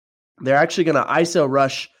 they're actually going to ISO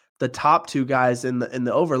rush the top two guys in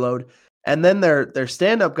the overload. And then their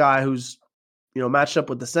stand-up guy who's, matched up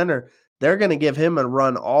with the center, they're going to give him a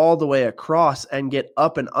run all the way across and get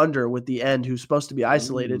up and under with the end who's supposed to be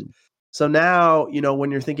isolated. So now,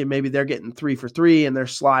 when you're thinking maybe they're getting 3 for 3 and they're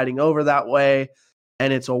sliding over that way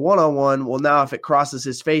and it's a one-on-one, well, now if it crosses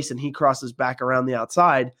his face and he crosses back around the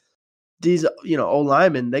outside, these,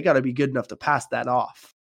 O-linemen, they got to be good enough to pass that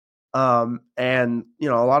off. And, a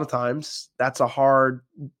lot of times that's a hard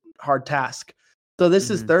task. So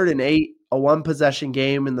this is 3rd and 8, a 1-possession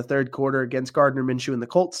game in the third quarter against Gardner Minshew and the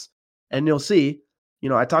Colts. And you'll see,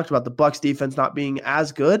 I talked about the Bucs defense not being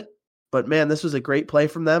as good, but man, this was a great play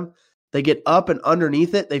from them. They get up and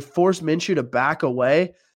underneath it. They force Minshew to back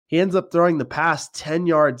away. He ends up throwing the pass 10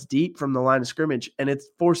 yards deep from the line of scrimmage, and it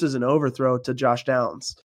forces an overthrow to Josh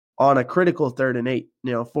Downs on a critical 3rd and 8,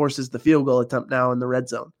 forces the field goal attempt now in the red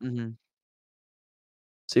zone.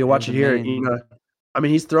 So you watch it here,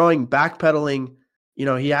 he's throwing, backpedaling,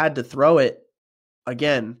 he had to throw it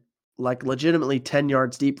again, like legitimately 10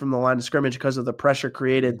 yards deep from the line of scrimmage because of the pressure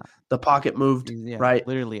created. The pocket moved, right?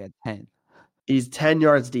 Literally at 10. He's 10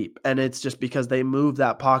 yards deep, and it's just because they moved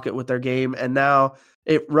that pocket with their game, and now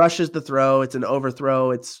it rushes the throw. It's an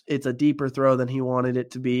overthrow. It's a deeper throw than he wanted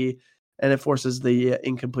it to be, and it forces the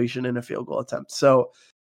incompletion in a field goal attempt. So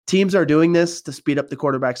teams are doing this to speed up the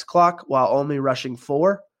quarterback's clock while only rushing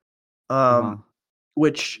 4,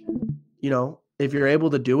 which, if you're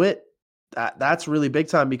able to do it, that's really big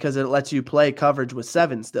time because it lets you play coverage with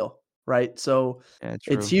 7 still. Right. So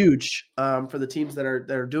it's huge for the teams that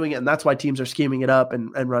are doing it. And that's why teams are scheming it up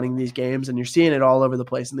and running these games. And you're seeing it all over the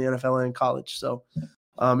place in the NFL and college. So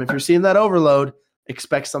if you're seeing that overload,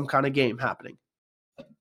 expect some kind of game happening.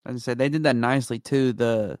 As I said, they did that nicely too.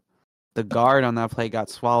 The guard on that play got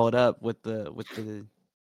swallowed up with the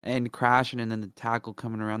end crashing and then the tackle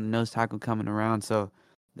coming around, the nose tackle coming around. So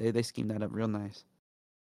they schemed that up real nice.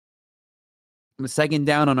 The second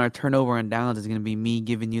down on our turnover and downs is going to be me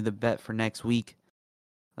giving you the bet for next week.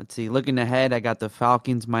 Let's see. Looking ahead, I got the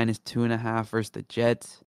Falcons -2.5 versus the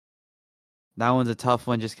Jets. That one's a tough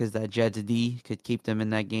one just because that Jets D could keep them in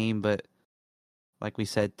that game. But like we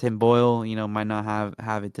said, Tim Boyle, might not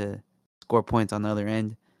have it to score points on the other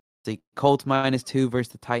end. The Colts -2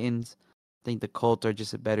 versus the Titans. I think the Colts are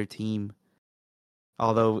just a better team.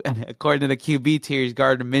 Although, according to the QB tiers,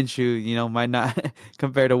 Gardner Minshew, might not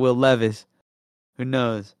compare to Will Levis. Who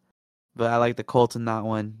knows? But I like the Colts in that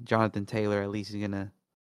one. Jonathan Taylor, at least, is going to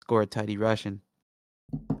score a tidy rushing.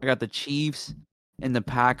 I got the Chiefs and the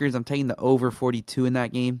Packers. I'm taking the over 42 in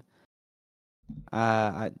that game.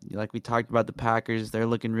 Like we talked about the Packers, they're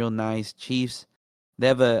looking real nice. Chiefs, they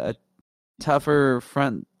have a tougher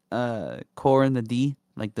front core in the D.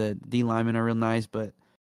 Like the D linemen are real nice, but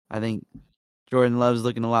I think Jordan Love's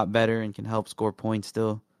looking a lot better and can help score points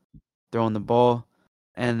still throwing the ball.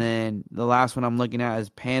 And then the last one I'm looking at is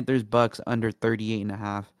Panthers Bucks under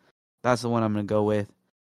 38.5. That's the one I'm gonna go with.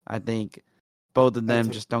 I think both of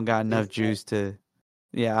them just don't got enough juice to.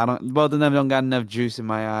 Yeah, both of them don't got enough juice in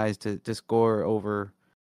my eyes to score over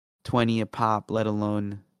 20 a pop, let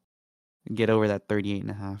alone get over that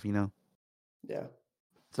 38.5. Yeah.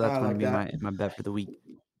 So that's going to be my bet for the week.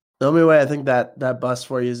 The only way I think that busts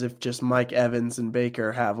for you is if just Mike Evans and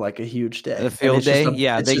Baker have like a huge day. A field day?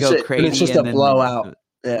 They go crazy. It's just a blowout.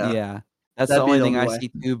 Yeah. That's the only thing I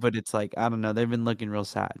see too, but it's like, I don't know. They've been looking real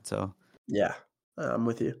sad. So yeah, I'm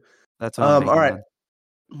with you. That's what I'm all right.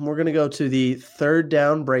 We're going to go to the third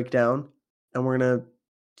down breakdown, and we're going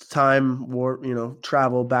to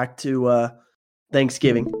travel back to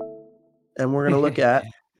Thanksgiving. And we're going to look at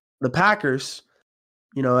the Packers.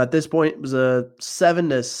 At this point, it was a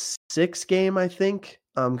 7-6 game, I think,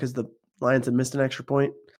 because the Lions had missed an extra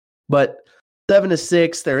point. But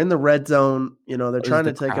 7-6, they're in the red zone. They're trying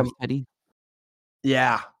to take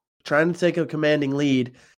trying to take a commanding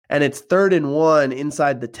lead. and it's 3rd and 1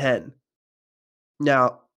 inside the 10.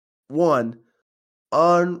 Now,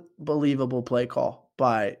 unbelievable play call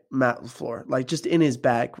by Matt LaFleur, like just in his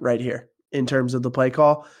bag right here in terms of the play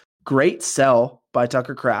call. Great sell by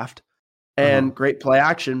Tucker Kraft and great play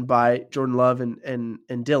action by Jordan Love and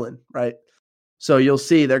Dylan, right? So you'll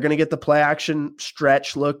see they're going to get the play action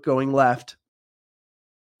stretch look going left.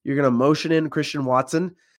 You're going to motion in Christian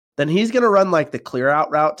Watson. Then he's going to run like the clear out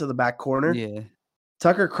route to the back corner. Yeah.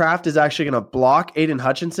 Tucker Kraft is actually going to block Aiden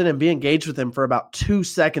Hutchinson and be engaged with him for about 2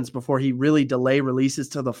 seconds before he really delay releases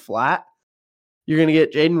to the flat. You're going to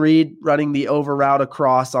get Jaden Reed running the over route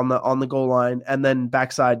across on the goal line, and then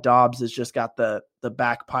backside Dobbs has just got the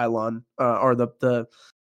back pylon or the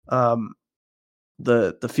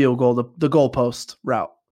field goal, the goalpost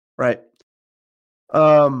route, right?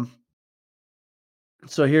 So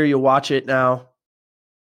here you watch it now.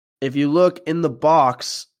 If you look in the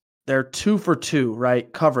box, they're 2 for 2,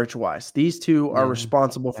 right? Coverage wise, these two are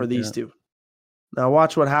responsible for these two. Now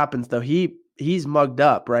watch what happens though. He's mugged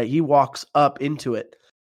up, right? He walks up into it.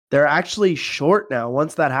 They're actually short now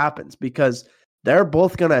once that happens because they're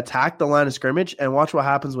both going to attack the line of scrimmage, and watch what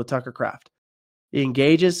happens with Tucker Kraft. He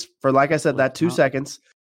engages for, like I said, that 2 seconds.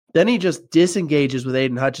 Then he just disengages with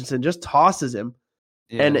Aiden Hutchinson, just tosses him.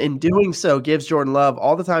 Yeah. And in doing so, gives Jordan Love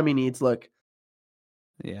all the time he needs. Look,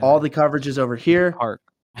 all the coverage is over here.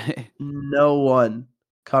 No one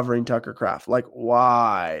covering Tucker Kraft, like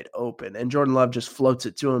wide open. And Jordan Love just floats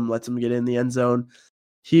it to him, lets him get in the end zone.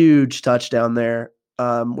 Huge touchdown there,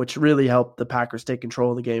 which really helped the Packers take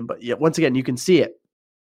control of the game. But yeah, once again, you can see it.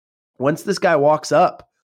 Once this guy walks up,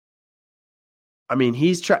 I mean,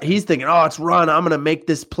 he's thinking, oh, it's run. I'm going to make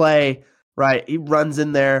this play, right? He runs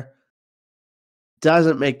in there,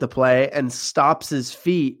 doesn't make the play, and stops his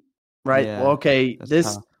feet, right? Yeah, well, okay,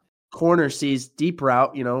 this tough. Corner sees deep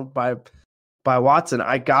route, by Watson.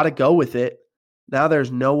 I got to go with it. Now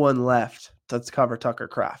there's no one left to cover Tucker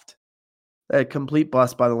Kraft. A complete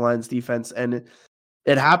bust by the Lions defense, and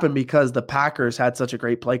it happened because the Packers had such a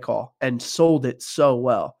great play call and sold it so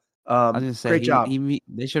well. I was gonna say, great job.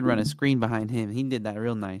 They should run a screen behind him. He did that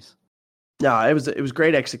real nice. Yeah, it was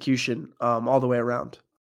great execution all the way around.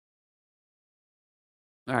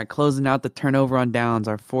 All right, closing out the turnover on downs.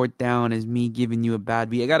 Our 4th down is me giving you a bad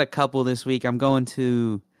beat. I got a couple this week. I'm going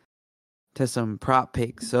to some prop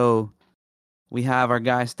picks. So we have our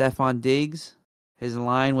guy Stephon Diggs. His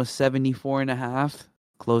line was 74.5.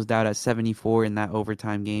 Closed out at 74 in that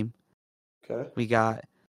overtime game. Okay. We got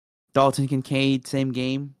Dalton Kincaid, same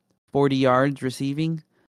game, 40 yards receiving.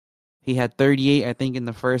 He had 38, I think, in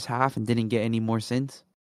the first half and didn't get any more since.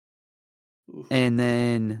 Oof. And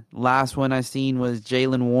then last one I seen was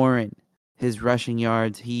Jaylen Warren. His rushing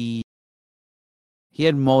yards, he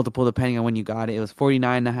had multiple depending on when you got it. It was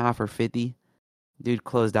 49.5 or 50. Dude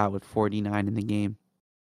closed out with 49 in the game,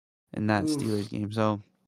 in that Steelers game. So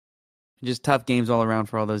just tough games all around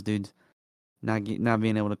for all those dudes. Not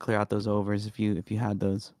being able to clear out those overs if you had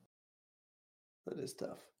those. That is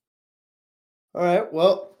tough. All right,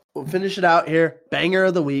 well, we'll finish it out here. Banger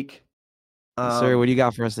of the week. Sir, what do you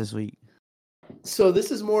got for us this week? So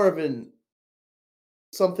this is more of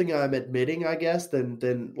something I'm admitting, I guess,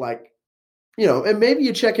 than like, and maybe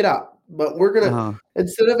you check it out. But we're gonna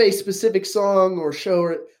instead of a specific song or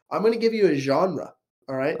show, I'm gonna give you a genre.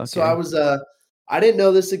 All right. Okay. So I didn't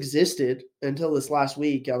know this existed until this last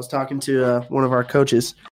week. I was talking to one of our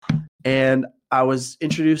coaches, and I was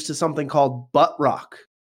introduced to something called butt rock.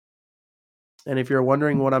 And if you're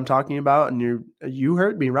wondering what I'm talking about, and you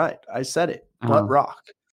heard me right, I said it, butt rock.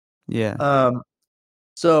 Yeah.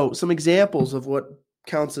 So some examples of what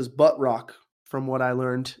counts as butt rock from what I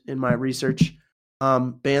learned in my research.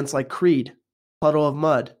 Bands like Creed, Puddle of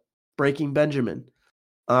Mud, Breaking Benjamin.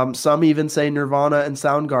 Some even say Nirvana and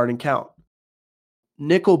Soundgarden count.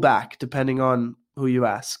 Nickelback, depending on who you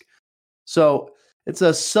ask. So it's a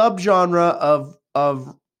subgenre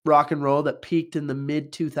of rock and roll that peaked in the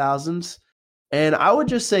mid 2000s. And I would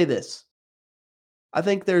just say this. I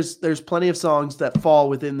think there's plenty of songs that fall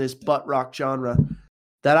within this butt rock genre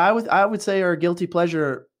that I would say are a guilty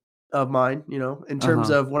pleasure of mine, in terms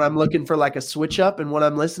of when I'm looking for like a switch up and what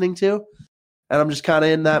I'm listening to. And I'm just kind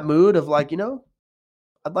of in that mood of like,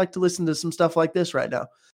 I'd like to listen to some stuff like this right now.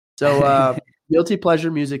 So guilty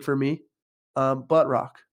pleasure music for me, butt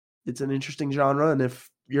rock. It's an interesting genre. And if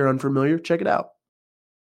you're unfamiliar, check it out.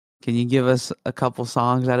 Can you give us a couple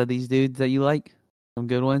songs out of these dudes that you like? Some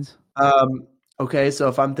good ones? Okay, so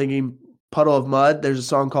if I'm thinking Puddle of Mud, there's a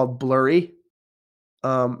song called Blurry.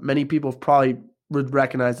 Many people probably would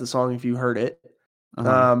recognize the song if you heard it.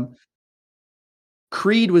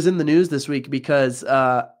 Creed was in the news this week because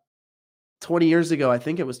 20 years ago, I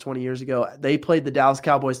think it was 20 years ago, they played the Dallas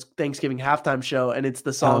Cowboys Thanksgiving halftime show, and it's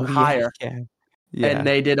the song Higher. Yeah. And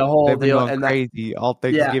they did a whole They've been deal. going And crazy all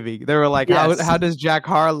yeah. Thanksgiving. They were like, Yes. how does Jack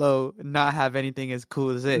Harlow not have anything as cool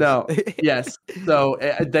as this? No. Yes. So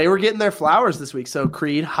they were getting their flowers this week. So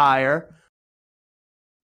Creed, Higher.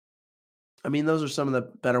 I mean, those are some of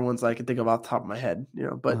the better ones I can think of off the top of my head,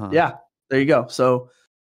 but yeah, there you go. So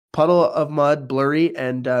Puddle of Mud, Blurry,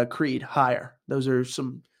 and Creed, Higher. Those are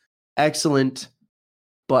some excellent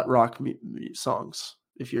butt rock songs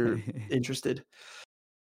if you're interested.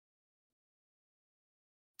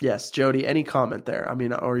 Yes, Jody, any comment there? I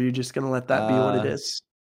mean, or are you just going to let that be what it is?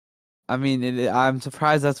 I mean, I'm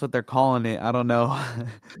surprised that's what they're calling it. I don't know.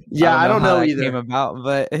 Yeah, I don't know how either. Came about,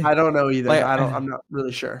 but I don't know either. I'm not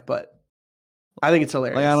really sure, but I think it's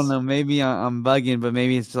hilarious. Like, I don't know. Maybe I'm bugging, but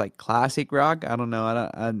maybe it's like classic rock. I don't know.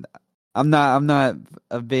 I'm not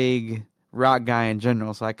a big rock guy in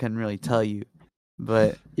general, so I couldn't really tell you.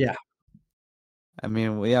 But yeah, I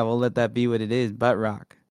mean, we'll let that be what it is. Butt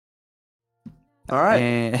rock. All right.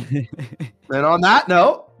 And on that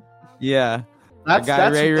note, yeah, that's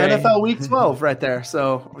Ray NFL Week 12 right there.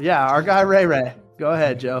 So yeah, our guy Ray. Go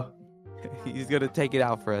ahead, Joe. He's gonna take it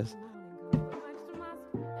out for us.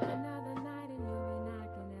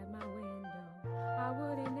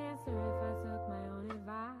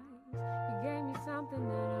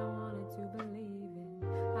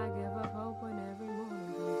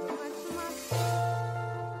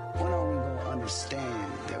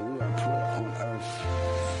 Understand that we are put on earth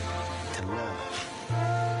to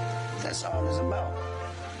love. That's all it's about.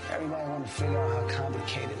 Everybody want to figure out how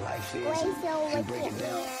complicated life is and break it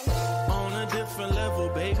down. On a different level,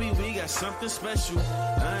 baby, we got something special.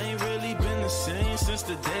 I ain't really been the same since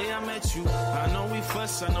the day I met you. I know we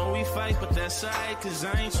fuss, I know we fight, but that's alright, cause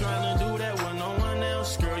I ain't trying to do that with no one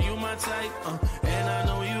else. Girl, you my type, and I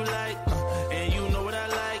know you like, and you know what I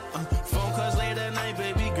like. Phone calls late at night,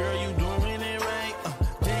 baby girl, you doing it right.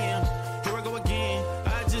 Damn, here I go again.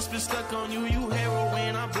 I just been stuck on you, you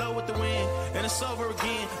heroin. I blow with the wind, and it's over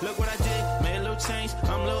again. Look what I did, made a little change.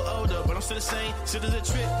 I'm a little older, but I'm still the same. Shit is a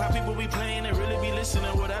trip, how people be playing and really be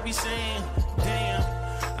listening to what I be saying. Damn,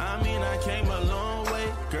 I mean I came a long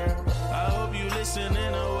way, girl. I hope you listening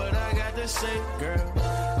to what I got to say, girl.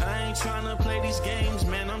 I ain't trying to play these games,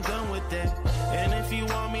 man, I'm done with that. And if you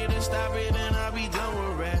want me to stop it, then I'll be done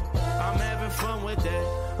with rap. I'm having fun with that,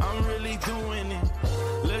 I'm really doing it.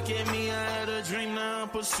 Look at me, I had a dream, now I'm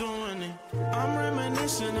pursuing it. I'm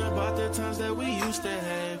reminiscing about the times that we used to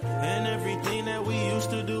have, and everything that we used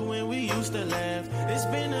to do when we used to laugh. It's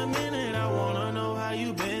been a minute, I wanna know how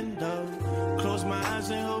you been though. Close my eyes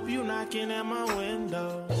and hope you knocking at my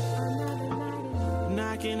window.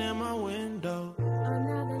 Knocking at my window.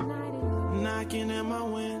 Knocking at my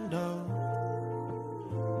window.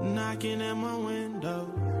 Knocking at my window.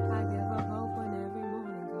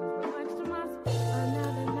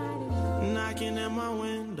 Knocking at my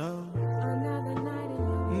window.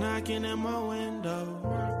 Knocking at my window.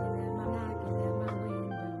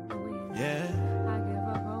 Yeah.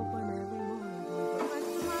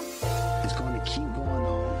 It's going to keep going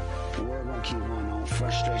on. The world going to keep going on.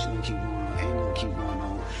 Frustration going to keep going on. Anger going to keep going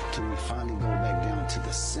on. Till we finally go back down to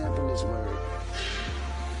the simplest word.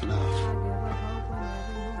 Love.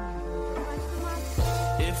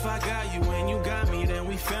 If I got you and you got me, then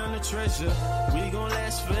we found a treasure. We gon'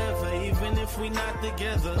 last forever, even if we not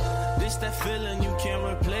together. This that feeling you can't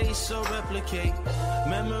replace or replicate.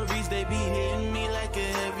 Memories, they be hitting me like a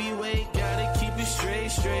heavyweight. Gotta keep it straight,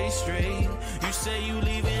 straight, straight. You say you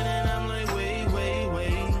leaving and I'm like, wait, wait,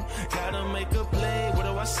 wait. Gotta make a play. What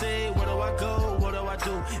do I say? Where do I go? What do I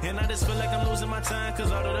do? And I just feel like I'm losing my time,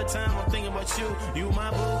 cause all of the time I'm thinking about you. You my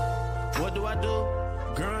boo. What do I do?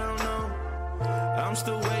 Girl, I don't know. I'm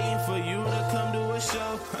still waiting for you to come to a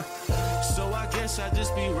show. So I guess I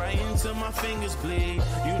just be writing till my fingers bleed.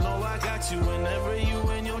 You know I got you whenever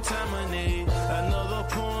you in your time of need. Another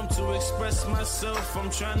poem to express myself.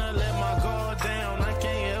 I'm trying to let my guard down. I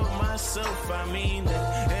can't help myself, I mean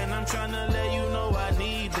that. And I'm trying to let you know I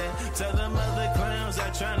need that. Tell them other clowns I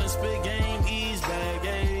trying to spit game, ease back,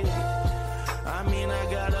 eh? I mean I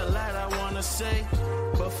got a lot I wanna say,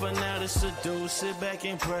 but for now to seduce, sit back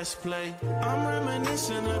and press play. I'm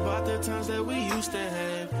reminiscing about the times that we used to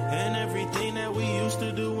have, and everything that we used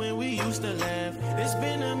to do when we used to laugh. It's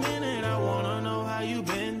been a minute, I wanna know how you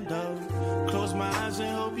been though. Close my eyes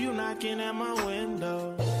and hope you knocking at my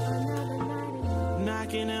window.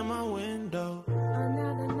 Knocking at my window.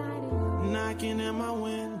 Knocking at my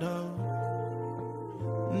window.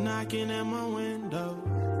 Knocking at my window.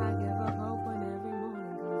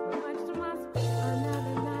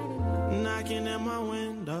 Knocking at my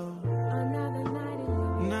window.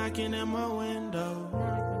 knocking at my window.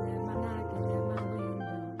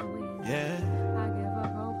 Yeah.